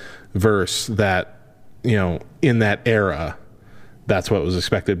that verse, that, in that era, that's what was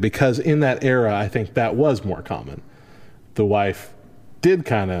expected. Because in that era, I think that was more common. The wife did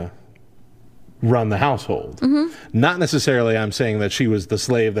kind of run the household. Not necessarily I'm saying that she was the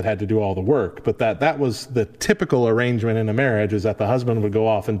slave that had to do all the work, but that was the typical arrangement in a marriage, is that the husband would go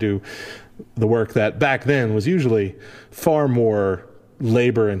off and do the work that back then was usually far more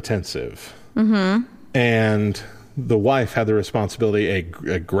labor intensive. And the wife had the responsibility,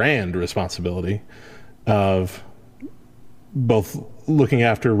 a grand responsibility, of both looking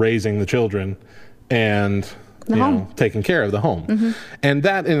after raising the children and taking care of the home. And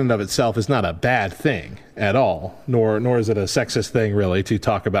that in and of itself is not a bad thing at all, nor is it a sexist thing really to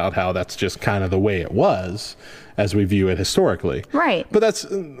talk about how that's just kind of the way it was as we view it historically. Right. But that's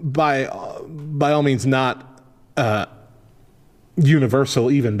by all means not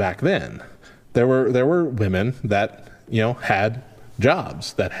universal even back then. There were women that, had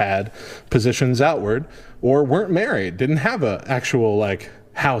jobs, that had positions outward, or weren't married, didn't have a actual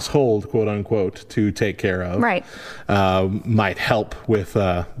household, quote unquote, to take care of. Right. Might help with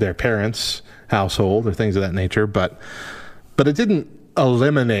their parents' household or things of that nature, but it didn't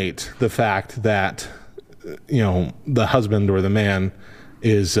eliminate the fact that the husband or the man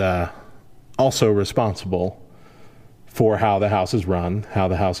is also responsible for how the house is run, how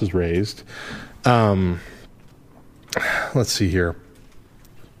the house is raised. Let's see here.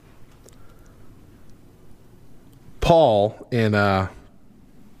 Paul in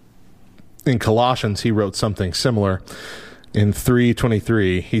Colossians, he wrote something similar. In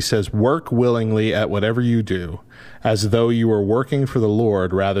 3:23, he says, "Work willingly at whatever you do, as though you were working for the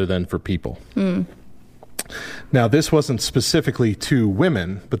Lord rather than for people." Now, this wasn't specifically to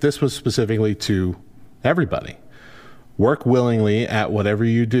women, but this was specifically to everybody. Work willingly at whatever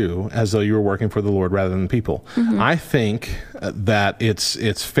you do, as though you were working for the Lord rather than people. I think that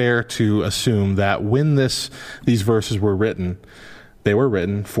it's fair to assume that when these verses were written, they were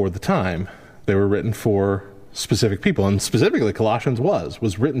written for the time. They were written for specific people, and specifically Colossians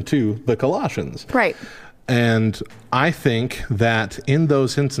was written to the Colossians. Right. And I think that in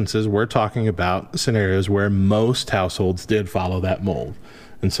those instances, we're talking about scenarios where most households did follow that mold.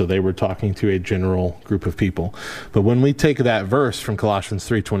 And so they were talking to a general group of people. But when we take that verse from Colossians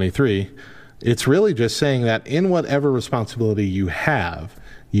 3:23, it's really just saying that in whatever responsibility you have,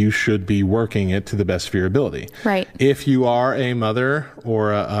 you should be working it to the best of your ability. Right. If you are a mother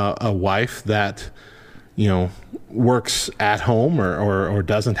or a wife that, works at home or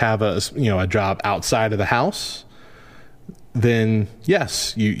doesn't have a job outside of the house, then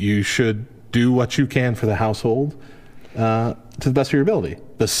yes, you should do what you can for the household to the best of your ability.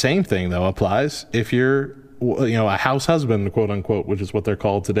 The same thing, though, applies if you're a house husband, quote unquote, which is what they're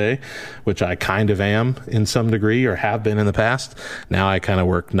called today, which I kind of am in some degree or have been in the past. Now I kind of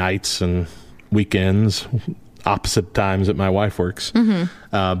work nights and weekends, opposite times that my wife works.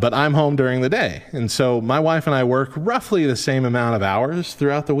 But I'm home during the day. And so my wife and I work roughly the same amount of hours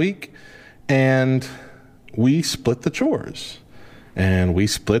throughout the week, and we split the chores. And we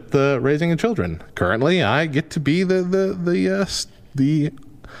split the raising of children. Currently, I get to be the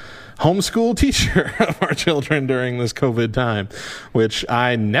homeschool teacher of our children during this COVID time, which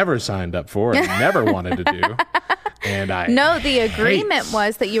I never signed up for and never wanted to do. And the agreement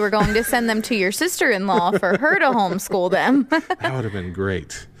was that you were going to send them to your sister-in-law for her to homeschool them. That would have been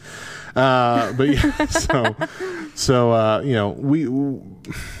great. But yeah,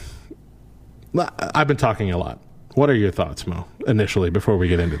 I've been talking a lot. What are your thoughts, Mo, initially, before we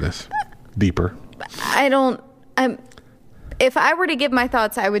get into this deeper? If I were to give my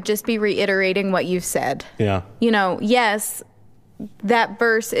thoughts, I would just be reiterating what you've said. Yeah. Yes, that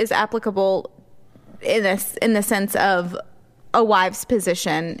verse is applicable in the sense of a wife's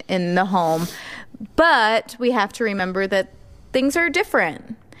position in the home, but we have to remember that things are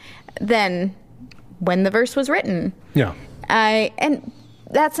different than when the verse was written. Yeah. And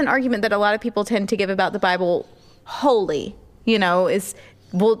that's an argument that a lot of people tend to give about the Bible wholly,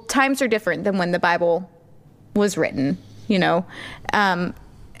 times are different than when the Bible was written, and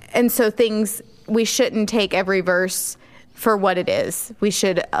so we shouldn't take every verse for what it is. We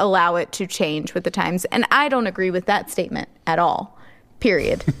should allow it to change with the times. And I don't agree with that statement at all,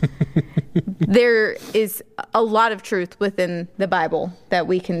 period. There is a lot of truth within the Bible that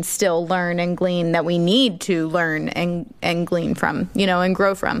we can still learn and glean, that we need to learn and glean from, and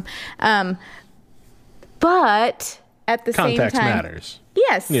grow from. But at the same time, context matters.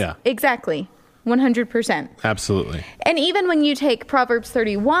 Yes. Yeah. Exactly. 100%. Absolutely. And even when you take Proverbs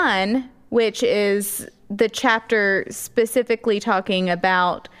 31, which is the chapter specifically talking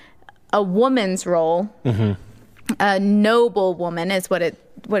about a woman's role, a noble woman is what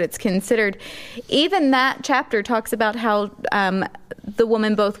it's considered. Even that chapter talks about how the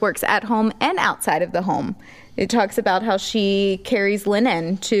woman both works at home and outside of the home. It talks about how she carries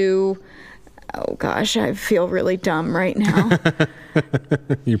linen to... Oh, gosh, I feel really dumb right now.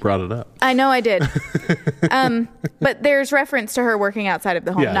 You brought it up. I know I did. But there's reference to her working outside of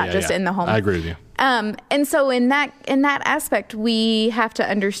the home, not just in the home. I agree with you. And so in that aspect, we have to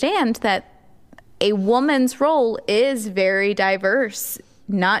understand that a woman's role is very diverse,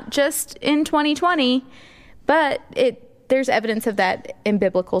 not just in 2020, but there's evidence of that in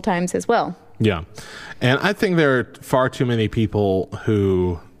biblical times as well. Yeah. And I think there are far too many people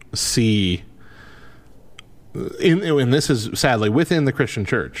who see... And this is sadly within the Christian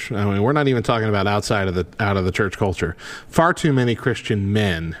church. I mean, we're not even talking about out of the church culture. Far too many Christian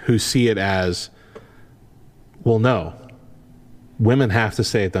men who see it as, well, no, women have to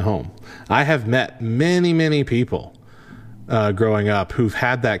stay at the home. I have met many, many people growing up who've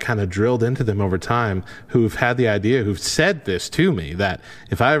had that kind of drilled into them over time, who've had the idea, who've said this to me, that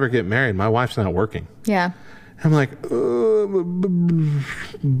if I ever get married, my wife's not working. Yeah. I'm like,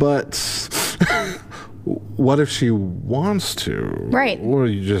 but what if she wants to? Right. Or are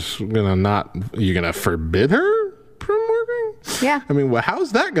you just you're going to forbid her from working? Yeah. I mean, well,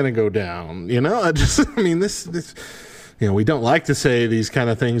 how's that going to go down? This, we don't like to say these kind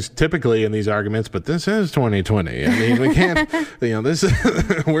of things typically in these arguments, but this is 2020. I mean, we can't, this is,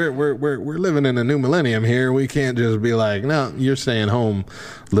 we're living in a new millennium here. We can't just be like, no, you're staying home,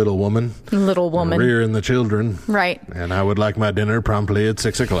 little woman. Little woman. Rearing the children. Right. And I would like my dinner promptly at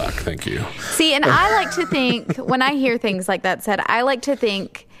 6:00. Thank you. See, and I like to think, when I hear things like that said, I like to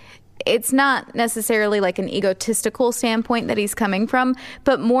think it's not necessarily like an egotistical standpoint that he's coming from,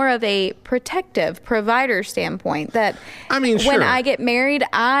 but more of a protective provider standpoint that when I get married,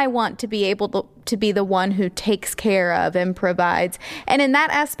 I want to be able to be the one who takes care of and provides. And in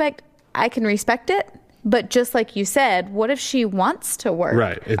that aspect, I can respect it. But just like you said, what if she wants to work?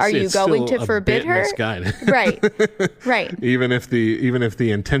 Right. Are you going to forbid her? Misguided. Right. Even if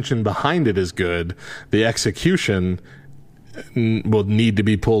the intention behind it is good, the execution will need to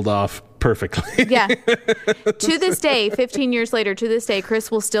be pulled off perfectly. Yeah. To this day, 15 years later, Chris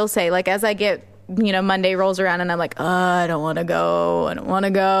will still say, like, as I get, Monday rolls around and I'm like, I don't want to go.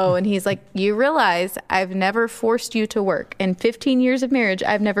 And he's like, you realize I've never forced you to work. In 15 years of marriage,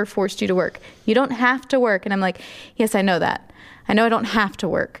 I've never forced you to work. You don't have to work. And I'm like, yes, I know that. I know I don't have to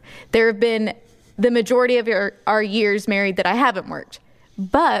work. There have been the majority of our years married that I haven't worked.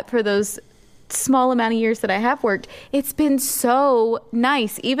 But for those small amount of years that I have worked, it's been so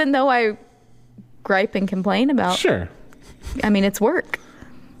nice, even though I gripe and complain about. Sure. I mean, it's work.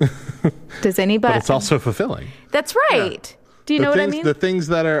 Does anybody? But it's also fulfilling. That's right. Yeah. Do you know what I mean? The things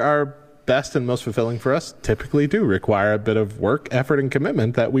that are best and most fulfilling for us typically do require a bit of work, effort, and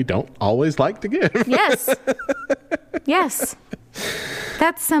commitment that we don't always like to give. Yes. Yes.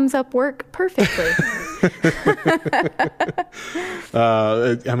 That sums up work perfectly.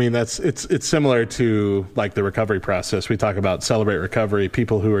 It's similar to like the recovery process. We talk about Celebrate Recovery.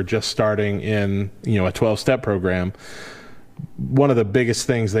 People who are just starting in, a 12-step program. One of the biggest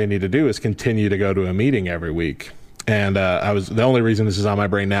things they need to do is continue to go to a meeting every week. And the only reason this is on my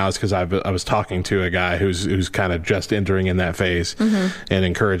brain now is because I was talking to a guy who's kind of just entering in that phase and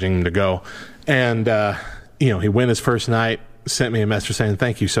encouraging him to go. And he went his first night, sent me a message saying,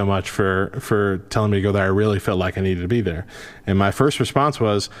 thank you so much for telling me to go there. I really felt like I needed to be there. And my first response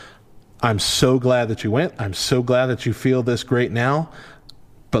was, I'm so glad that you went. I'm so glad that you feel this great now.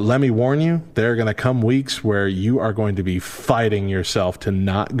 But let me warn you, there are going to come weeks where you are going to be fighting yourself to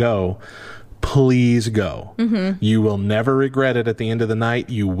not go. Please go. You will never regret it at the end of the night.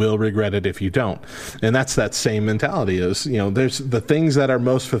 You will regret it if you don't. And that's that same mentality is, there's the things that are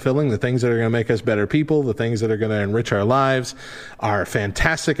most fulfilling, the things that are going to make us better people, the things that are going to enrich our lives are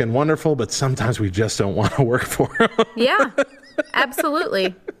fantastic and wonderful, but sometimes we just don't want to work for them. Yeah,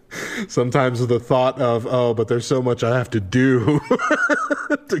 absolutely. Sometimes the thought of, but there's so much I have to do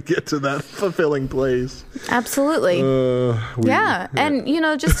to get to that fulfilling place. Absolutely. Yeah. And,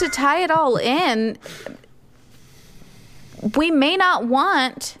 just to tie it all in, we may not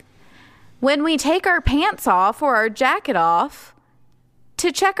want, when we take our pants off or our jacket off,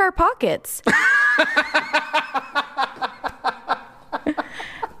 to check our pockets.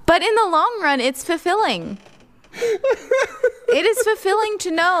 But in the long run, it's fulfilling. It is fulfilling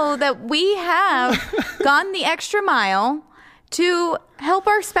to know that we have gone the extra mile to help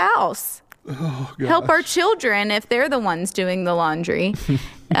our spouse, help our children if they're the ones doing the laundry. To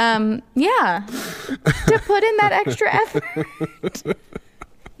put in that extra effort.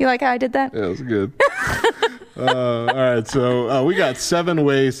 You like how I did that? Yeah, it was good. All right, so we got 7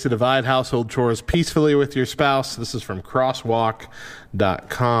 ways to divide household chores peacefully with your spouse. This is from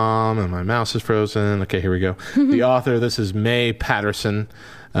crosswalk.com, and my mouse is frozen. Okay, here we go. The author, this is May Patterson.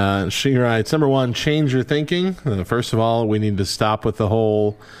 She writes, number 1, change your thinking. First of all, we need to stop with the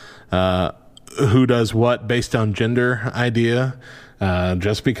whole who does what based on gender idea.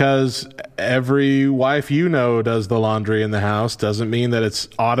 Just because every wife does the laundry in the house doesn't mean that it's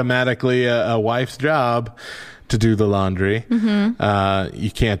automatically a wife's job to do the laundry.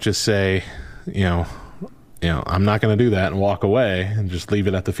 You can't just say, I'm not going to do that and walk away and just leave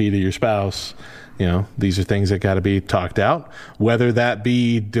it at the feet of your spouse. These are things that got to be talked out, whether that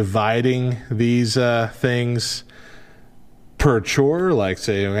be dividing these things per chore, like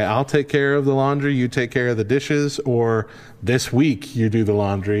say, okay, I'll take care of the laundry, you take care of the dishes, or this week you do the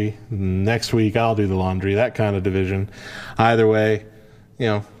laundry, next week I'll do the laundry, that kind of division. Either way,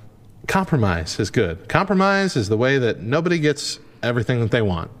 compromise is good. Compromise is the way that nobody gets everything that they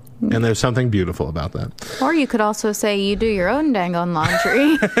want. And there's something beautiful about that. Or you could also say you do your own dang on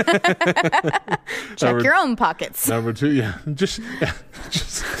laundry. Check your own pockets. Number 2, just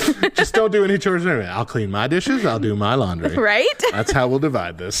don't do any chores anyway. I'll clean my dishes. I'll do my laundry. Right? That's how we'll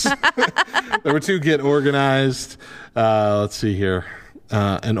divide this. Number 2, get organized. Let's see here.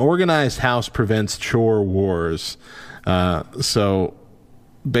 An organized house prevents chore wars. So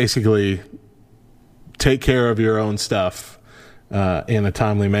basically, take care of your own stuff in a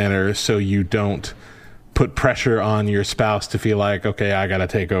timely manner so you don't put pressure on your spouse to feel like, okay, I got to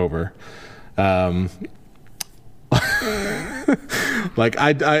take over. Like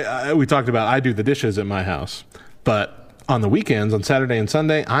we talked about, I do the dishes at my house, but on the weekends, on Saturday and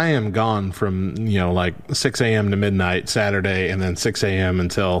Sunday, I am gone from, like 6 a.m. to midnight Saturday and then 6 a.m.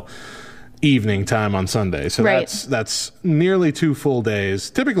 until evening time on Sunday. So that's nearly 2 full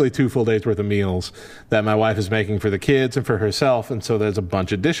days, typically 2 full days worth of meals that my wife is making for the kids and for herself. And so there's a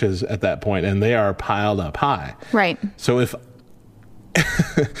bunch of dishes at that point, and they are piled up high. Right. So if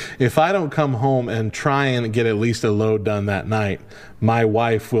I don't come home and try and get at least a load done that night, my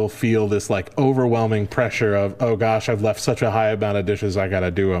wife will feel this like overwhelming pressure of, oh gosh, I've left such a high amount of dishes, I got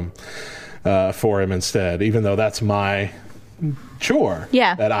to do them for him instead, even though that's my chore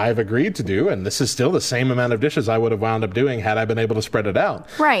that I've agreed to do, and this is still the same amount of dishes I would have wound up doing had I been able to spread it out.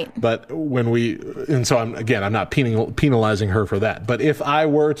 Right. But so I'm not penalizing her for that. But if I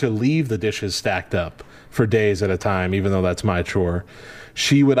were to leave the dishes stacked up for days at a time, even though that's my chore,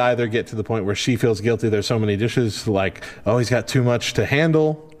 she would either get to the point where she feels guilty there's so many dishes, like, oh, he's got too much to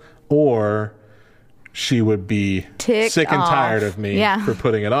handle, or she would be sick and tired of me for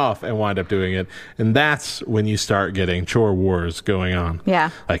putting it off and wind up doing it. And that's when you start getting chore wars going on. Yeah.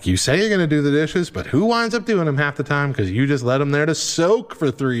 Like, you say you're going to do the dishes, but who winds up doing them half the time because you just let them there to soak for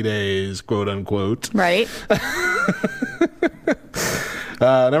 3 days, quote unquote. Right.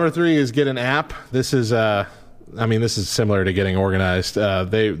 Number 3 is get an app. This is similar to getting organized.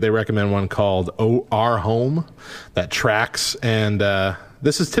 They recommend one called Our Home that tracks, and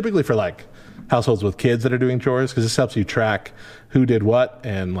this is typically for like households with kids that are doing chores, because this helps you track who did what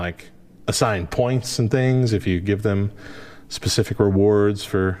and like assign points and things if you give them specific rewards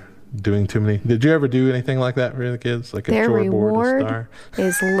for doing too many. Did you ever do anything like that for the kids? Like their a chore reward board, a star?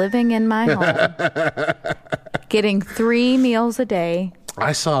 Is living in my home, getting 3 meals a day.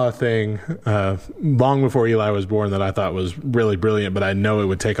 I saw a thing long before Eli was born that I thought was really brilliant, but I know it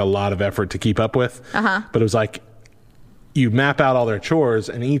would take a lot of effort to keep up with. But it was like, you map out all their chores,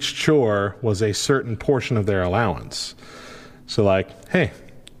 and each chore was a certain portion of their allowance. So like, hey,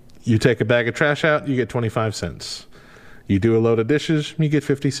 you take a bag of trash out, you get 25 cents. You do a load of dishes, you get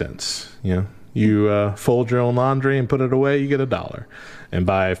 50 cents. You fold your own laundry and put it away, you get $1. And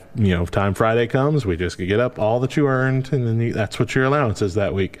by time Friday comes, we just get up all that you earned, and then that's what your allowance is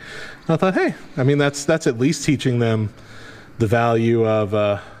that week. And I thought, hey, that's at least teaching them the value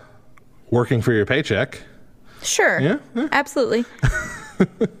of working for your paycheck. Sure. Yeah. Absolutely.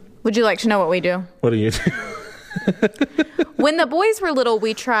 Would you like to know what we do? What do you do? When the boys were little,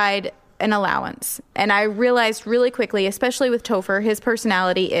 we tried an allowance. And I realized really quickly, especially with Topher, his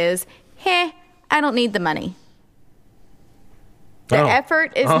personality is, I don't need the money. The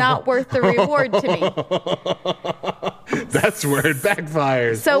effort is not worth the reward to me. That's where it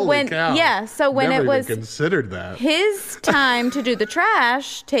backfires. So Holy when cow. When Never it was even considered that. his time to do the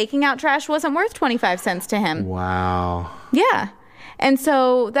trash, taking out trash wasn't worth 25 cents to him. Wow. Yeah. And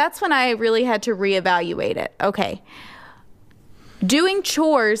so that's when I really had to reevaluate it. Okay. Doing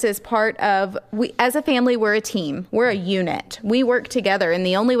chores is part of, as a family, we're a team. We're a unit. We work together. And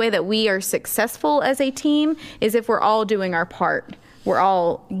the only way that we are successful as a team is if we're all doing our part. We're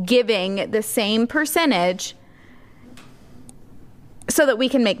all giving the same percentage so that we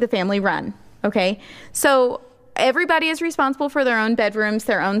can make the family run. Okay? So everybody is responsible for their own bedrooms,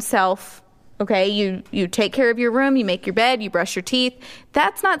 their own self. Okay? You take care of your room, you make your bed, you brush your teeth.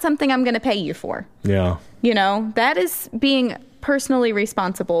 That's not something I'm going to pay you for. Yeah. That is being personally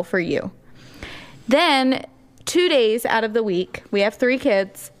responsible for you. Then 2 days out of the week, we have 3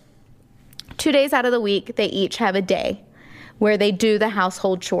 kids. 2 days out of the week, they each have a day where they do the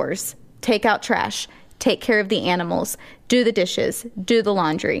household chores, take out trash, take care of the animals, do the dishes, do the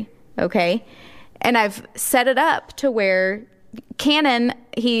laundry, okay? And I've set it up to where Cannon,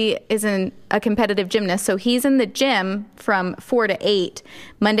 he is a competitive gymnast, so he's in the gym from 4 to 8,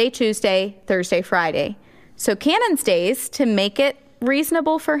 Monday, Tuesday, Thursday, Friday. So Cannon's days, to make it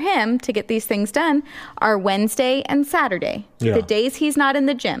reasonable for him to get these things done, are Wednesday and Saturday, the days he's not in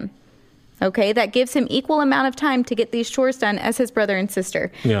the gym. Okay, that gives him equal amount of time to get these chores done as his brother and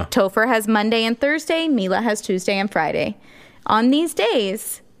sister. Yeah. Topher has Monday and Thursday. Mila has Tuesday and Friday. On these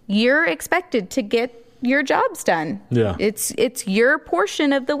days, you're expected to get your jobs done. Yeah. It's your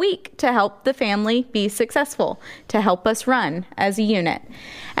portion of the week to help the family be successful, to help us run as a unit.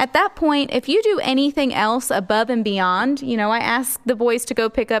 At that point, if you do anything else above and beyond, I ask the boys to go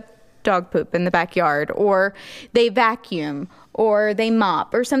pick up dog poop in the backyard, or they vacuum, or they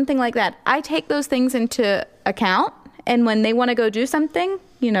mop, or something like that. I take those things into account, and when they want to go do something,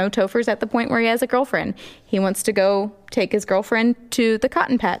 Topher's at the point where he has a girlfriend. He wants to go take his girlfriend to the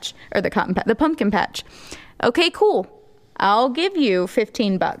the pumpkin patch. Okay, cool. I'll give you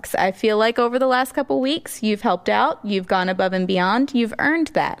 $15. I feel like over the last couple weeks, you've helped out, you've gone above and beyond, you've earned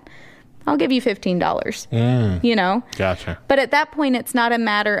that. I'll give you $15. Gotcha. But at that point, it's not a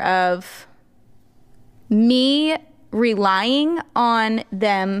matter of me relying on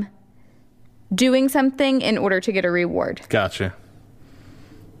them doing something in order to get a reward. Gotcha.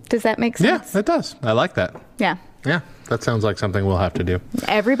 Does that make sense? Yeah, it does. I like that. Yeah. Yeah, that sounds like something we'll have to do.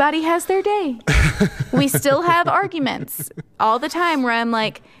 Everybody has their day. We still have arguments all the time where I'm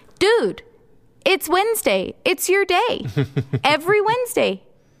like, dude, it's Wednesday. It's your day. Every Wednesday,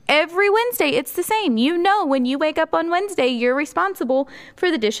 it's the same. When you wake up on Wednesday, you're responsible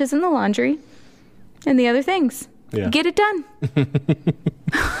for the dishes and the laundry and the other things. Yeah. Get it done.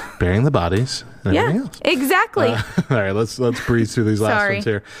 Burying the bodies and everything else. Exactly. All right, let's breeze through these last ones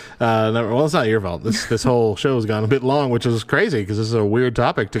here. Well, it's not your fault. This whole show has gone a bit long, which is crazy because this is a weird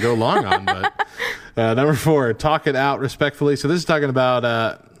topic to go long on. But number 4, talk it out respectfully. So this is talking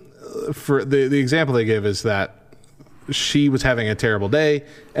about for the example they give is that she was having a terrible day.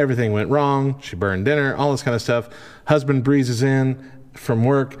 Everything went wrong. She burned dinner, all this kind of stuff. Husband breezes in from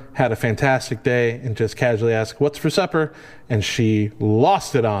work, had a fantastic day, and just casually asks, "What's for supper?" And she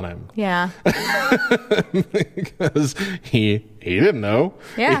lost it on him. Yeah. Because he didn't know.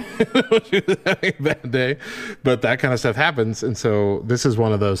 Yeah. She was having a bad day. But that kind of stuff happens. And so this is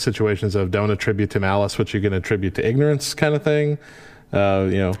one of those situations of don't attribute to malice what you can attribute to ignorance kind of thing.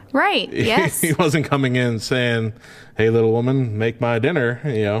 Right. Yes. He wasn't coming in saying, "Hey, little woman, make my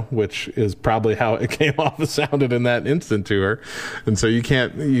dinner," which is probably how it came off and sounded in that instant to her. And so you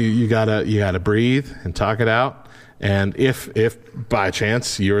can't, you gotta breathe and talk it out. And if by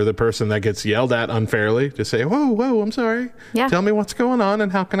chance you're the person that gets yelled at unfairly, just say, whoa, I'm sorry. Yeah. Tell me what's going on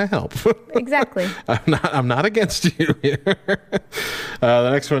and how can I help? Exactly. I'm not against you here.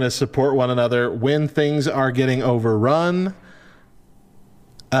 The next one is support one another when things are getting overrun.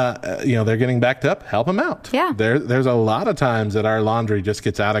 They're getting backed up, help them out. Yeah. There's a lot of times that our laundry just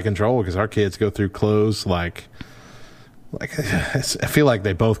gets out of control because our kids go through clothes like I feel like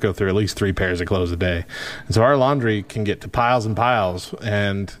they both go through at least 3 pairs of clothes a day. And so our laundry can get to piles and piles.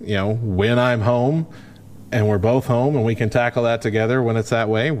 And, when I'm home and we're both home and we can tackle that together when it's that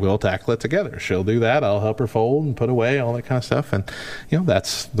way, we'll tackle it together. She'll do that. I'll help her fold and put away, all that kind of stuff. And,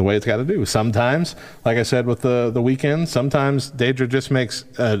 that's the way it's got to do. Sometimes, like I said with the weekend, sometimes Deidre just makes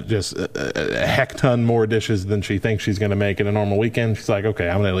a heck ton more dishes than she thinks she's going to make in a normal weekend. She's like, okay,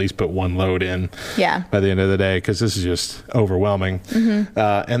 I'm going to at least put one load in by the end of the day because this is just overwhelming. Mm-hmm.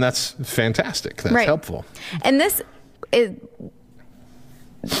 And that's fantastic. That's helpful. And this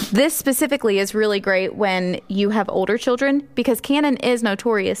specifically is really great when you have older children because Cannon is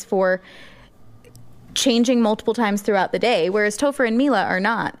notorious for changing multiple times throughout the day, whereas Topher and Mila are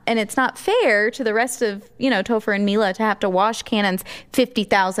not. And it's not fair to the rest of, Topher and Mila to have to wash Cannon's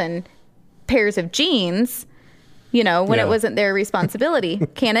 50,000 pairs of jeans, when it wasn't their responsibility.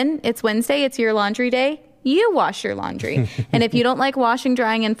 Cannon, it's Wednesday, it's your laundry day. You wash your laundry. And if you don't like washing,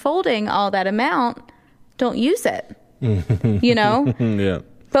 drying, and folding all that amount, don't use it. Yeah.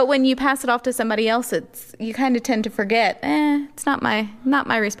 But when you pass it off to somebody else, you kind of tend to forget, it's not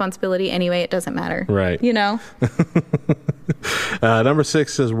my responsibility anyway. It doesn't matter. Right. Number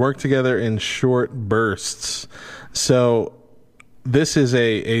 6 says work together in short bursts. So this is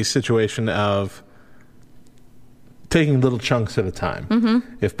a situation of taking little chunks at a time.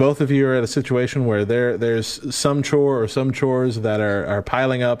 Mm-hmm. If both of you are at a situation where there's some chore or some chores that are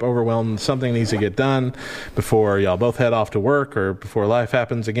piling up, overwhelmed, something needs to get done before y'all both head off to work or before life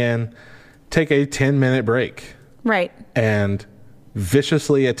happens again, take a 10-minute break. Right. And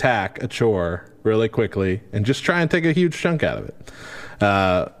viciously attack a chore really quickly and just try and take a huge chunk out of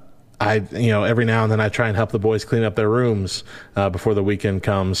it. Every now and then I try and help the boys clean up their rooms before the weekend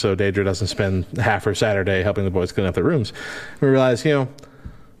comes so Deidre doesn't spend half her Saturday helping the boys clean up their rooms. We realize,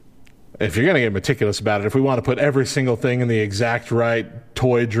 if you're going to get meticulous about it, if we want to put every single thing in the exact right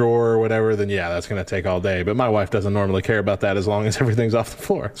toy drawer or whatever, then yeah, that's going to take all day. But my wife doesn't normally care about that as long as everything's off the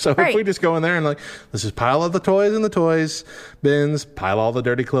floor. So if we just go in there and like, let's just pile all the toys in the toys bins, pile all the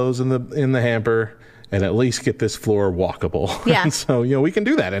dirty clothes in the hamper, and at least get this floor walkable. Yeah. And so, we can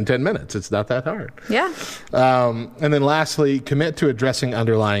do that in 10 minutes. It's not that hard. Yeah. And then lastly, commit to addressing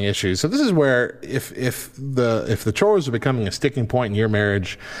underlying issues. So this is where if the chores are becoming a sticking point in your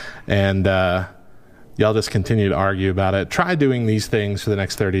marriage and y'all just continue to argue about it, try doing these things for the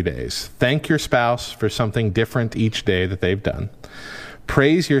next 30 days. Thank your spouse for something different each day that they've done.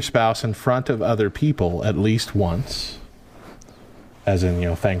 Praise your spouse in front of other people at least once, as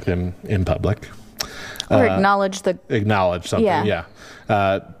in, thank them in public. Or acknowledge something. Yeah.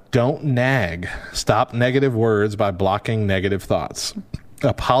 Don't nag. Stop negative words by blocking negative thoughts.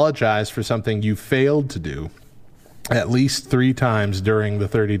 Apologize for something you failed to do at least 3 times during the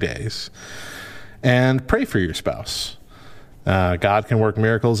 30 days. And pray for your spouse. God can work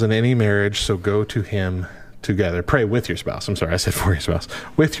miracles in any marriage, so go to him together. Pray with your spouse. I'm sorry, I said for your spouse.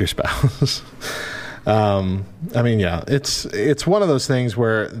 With your spouse. It's one of those things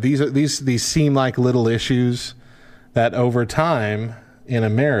where these seem like little issues that over time in a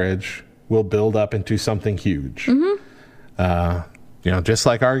marriage will build up into something huge. Just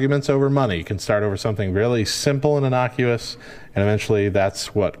like arguments over money can start over something really simple and innocuous, and eventually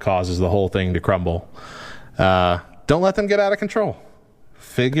that's what causes the whole thing to crumble. Don't let them get out of control.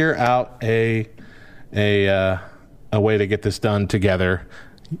 Figure out a way to get this done together.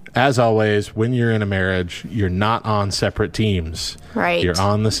 As always, when you're in a marriage, you're not on separate teams. Right. You're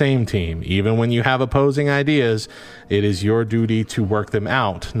on the same team. Even when you have opposing ideas, it is your duty to work them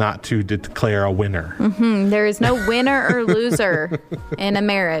out, not to declare a winner. There is no winner or loser in a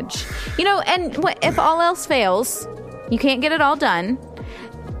marriage. And if all else fails, you can't get it all done,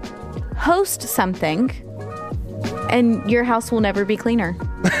 host something, and your house will never be cleaner.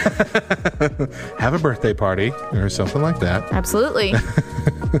 Have a birthday party or something like that. Absolutely.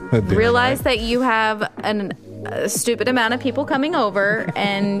 Realize that you have a stupid amount of people coming over,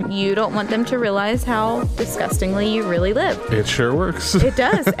 and you don't want them to realize how disgustingly you really live. It sure works. It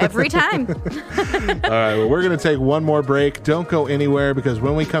does, every time. All right, well, we're going to take one more break. Don't go anywhere, because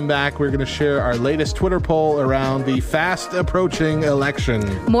when we come back, we're going to share our latest Twitter poll around the fast approaching election.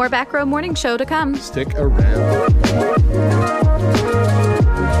 More Back Row Morning Show to come. Stick around.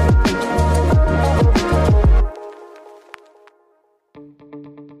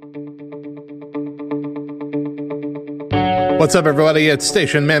 What's up, everybody? It's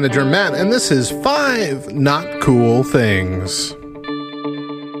Station Manager Matt, and this is 5 Not Cool Things.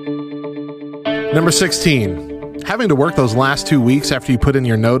 Number 16. Having to work those last 2 weeks after you put in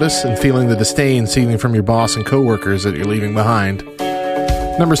your notice and feeling the disdain seething from your boss and coworkers that you're leaving behind.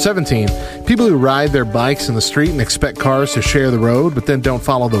 Number 17. People who ride their bikes in the street and expect cars to share the road, but then don't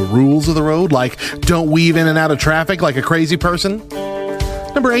follow the rules of the road, like don't weave in and out of traffic like a crazy person.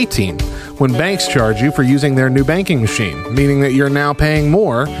 Number 18. When banks charge you for using their new banking machine, meaning that you're now paying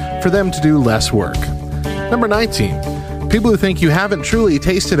more for them to do less work. Number 19. People who think you haven't truly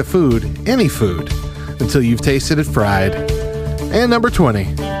tasted a food, any food, until you've tasted it fried. And number 20.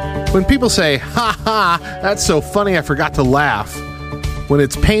 When people say, ha ha, that's so funny I forgot to laugh, when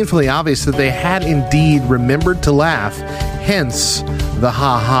it's painfully obvious that they had indeed remembered to laugh, hence the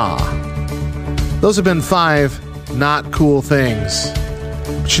ha ha. Those have been 5 not cool things.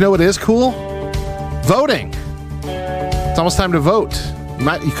 But you know what is cool? Voting. It's almost time to vote.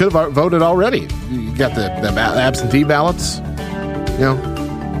 You could have voted already. You got the absentee ballots.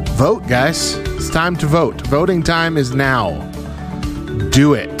 Vote, guys. It's time to vote. Voting time is now.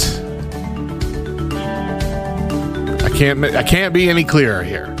 Do it. I can't be any clearer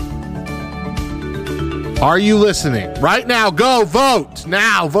here. Are you listening? Right now, go vote.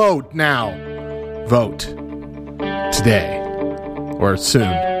 Now, vote now. Vote. Today. Or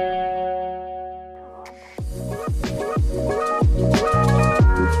soon.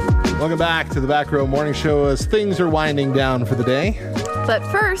 Welcome back to the Back Row Morning Show as things are winding down for the day. But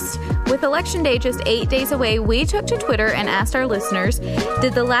first, with Election Day just 8 days away, we took to Twitter and asked our listeners,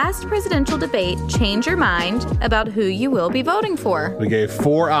 did the last presidential debate change your mind about who you will be voting for? We gave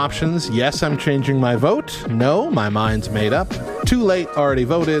 4 options. Yes, I'm changing my vote. No, my mind's made up. Too late, already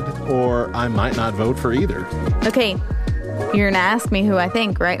voted. Or I might not vote for either. Okay. You're going to ask me who I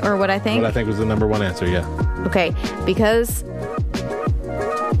think, right? Or what I think? What I think was the number 1 answer, yeah. Okay, because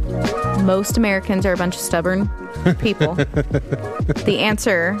most Americans are a bunch of stubborn people. The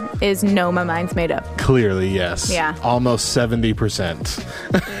answer is no, my mind's made up. Clearly, yes. Yeah. Almost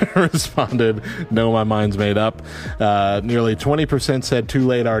 70% responded, no, my mind's made up. Nearly 20% said too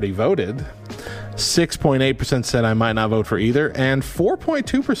late, already voted. 6.8% said I might not vote for either. And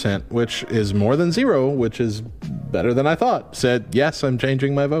 4.2%, which is more than zero, which is better than I thought, said, yes, I'm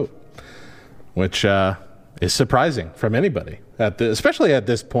changing my vote. Which is surprising from anybody, especially at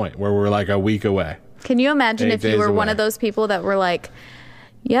this point where we're like a week away. Can you imagine if you were one of those people that were like,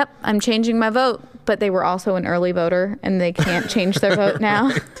 yep, I'm changing my vote, but they were also an early voter and they can't change their vote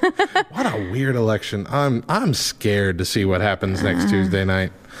now? What a weird election. I'm scared to see what happens next Tuesday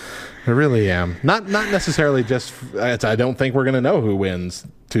night. I really am. Not necessarily just, I don't think we're going to know who wins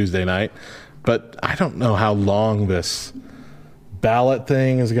Tuesday night, but I don't know how long this ballot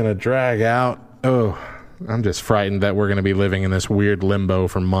thing is going to drag out. Oh, I'm just frightened that we're going to be living in this weird limbo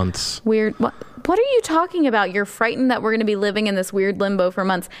for months. Weird. What are you talking about? You're frightened that we're going to be living in this weird limbo for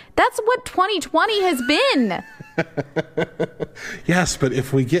months. That's what 2020 has been. Yes, but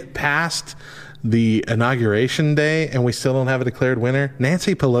if we get past the inauguration day and we still don't have a declared winner,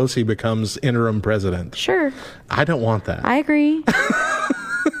 Nancy Pelosi becomes interim president. Sure. I don't want that. I agree.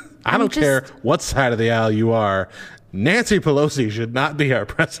 I don't care what side of the aisle you are. Nancy Pelosi should not be our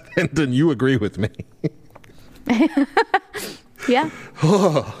president, and you agree with me. Yeah.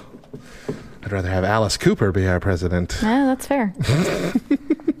 I'd rather have Alice Cooper be our president. Yeah, that's fair.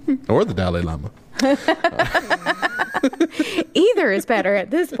 Or the Dalai Lama. Either is better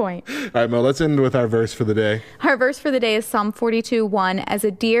at this point. All right, Mo, let's end with our verse for the day. Our verse for the day is Psalm 42:1. As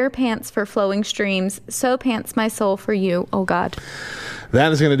a deer pants for flowing streams, so pants my soul for you, O God.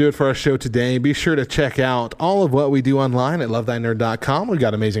 That is going to do it for our show today. Be sure to check out all of what we do online at lovethynerd.com. We've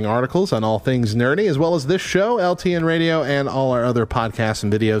got amazing articles on all things nerdy, as well as this show, LTN Radio, and all our other podcasts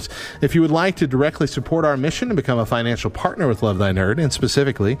and videos. If you would like to directly support our mission and become a financial partner with Love Thy Nerd, and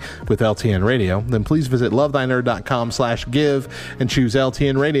specifically with LTN Radio, then please visit lovethynerd.com/give and choose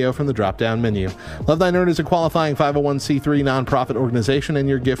LTN Radio from the drop-down menu. Love Thy Nerd is a qualifying 501c3 nonprofit organization, and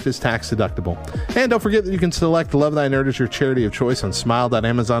your gift is tax deductible. And don't forget that you can select Love Thy Nerd as your charity of choice on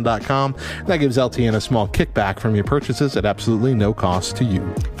smile.amazon.com. That gives LTN a small kickback from your purchases at absolutely no cost to you.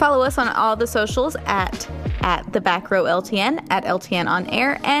 Follow us on all the socials at the Back Row LTN, at LTN On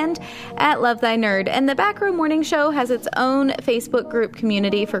Air, and at Love Thy Nerd. And the Back Row Morning Show has its own Facebook group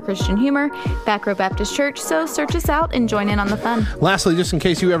community for Christian humor, Back Row Baptist Church, so search us out and join in on the fun. Lastly, just in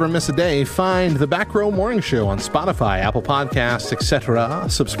case you ever miss a day, find the Back Row Morning Show on Spotify, Apple Podcasts, etc.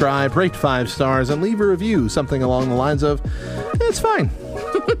 Subscribe, rate 5 stars, and leave a review, something along the lines of, it's fine.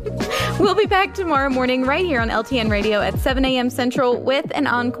 We'll be back tomorrow morning right here on LTN Radio at 7 a.m. Central with an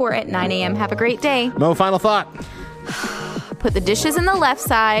encore at 9 a.m. Have a great day. Mo, final thought. Put the dishes in the left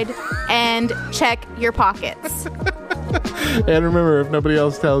side and check your pockets. And remember, if nobody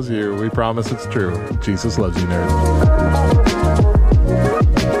else tells you, we promise it's true. Jesus loves you, nerd.